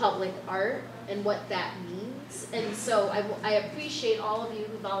public art and what that means. And so I appreciate all of you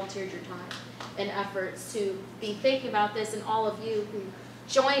who volunteered your time and efforts to be thinking about this, and all of you who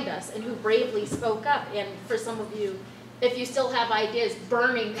joined us and who bravely spoke up. And for some of you, if you still have ideas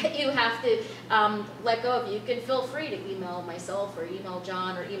burning that you have to let go of, you can feel free to email myself or email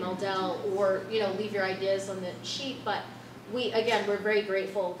Jon or email Dell, or leave your ideas on the sheet. But we're very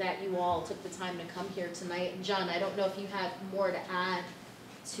grateful that you all took the time to come here tonight. And Jon, I don't know if you have more to add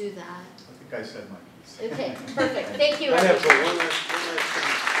to that. I think I said my piece. Okay, perfect. Thank you. I have one last thing.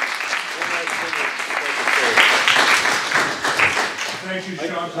 Thank you,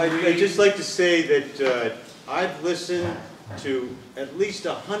 Shanta. I'd just like to say that I've listened to at least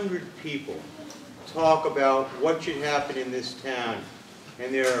 100 people talk about what should happen in this town,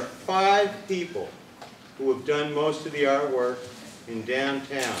 and there are 5 people who have done most of the artwork in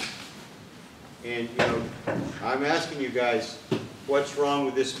downtown. And, you know, I'm asking you guys, what's wrong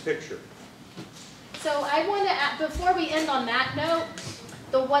with this picture? So I want to, before we end on that note,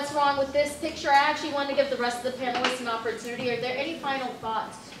 the what's wrong with this picture, I actually want to give the rest of the panelists an opportunity. Are there any final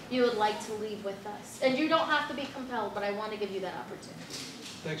thoughts you would like to leave with us? And you don't have to be compelled, but I want to give you that opportunity.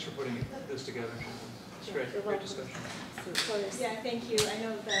 Thanks for putting this together. It's great, great discussion. Yeah, thank you. I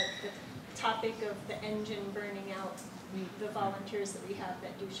know that the topic of the engine burning out, the volunteers that we have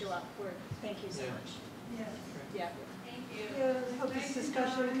that do show up, thank you so much. Yeah. Yeah. Thank you. Yeah, I hope this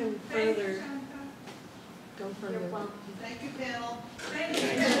discussion can further go further. Thank you, panel. Thank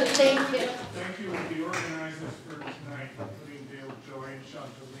you. Thank you to the organizers for tonight, including Dale Joy,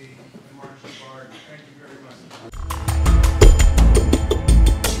 Shanta Lee, and Marcia Bard. Thank you very much.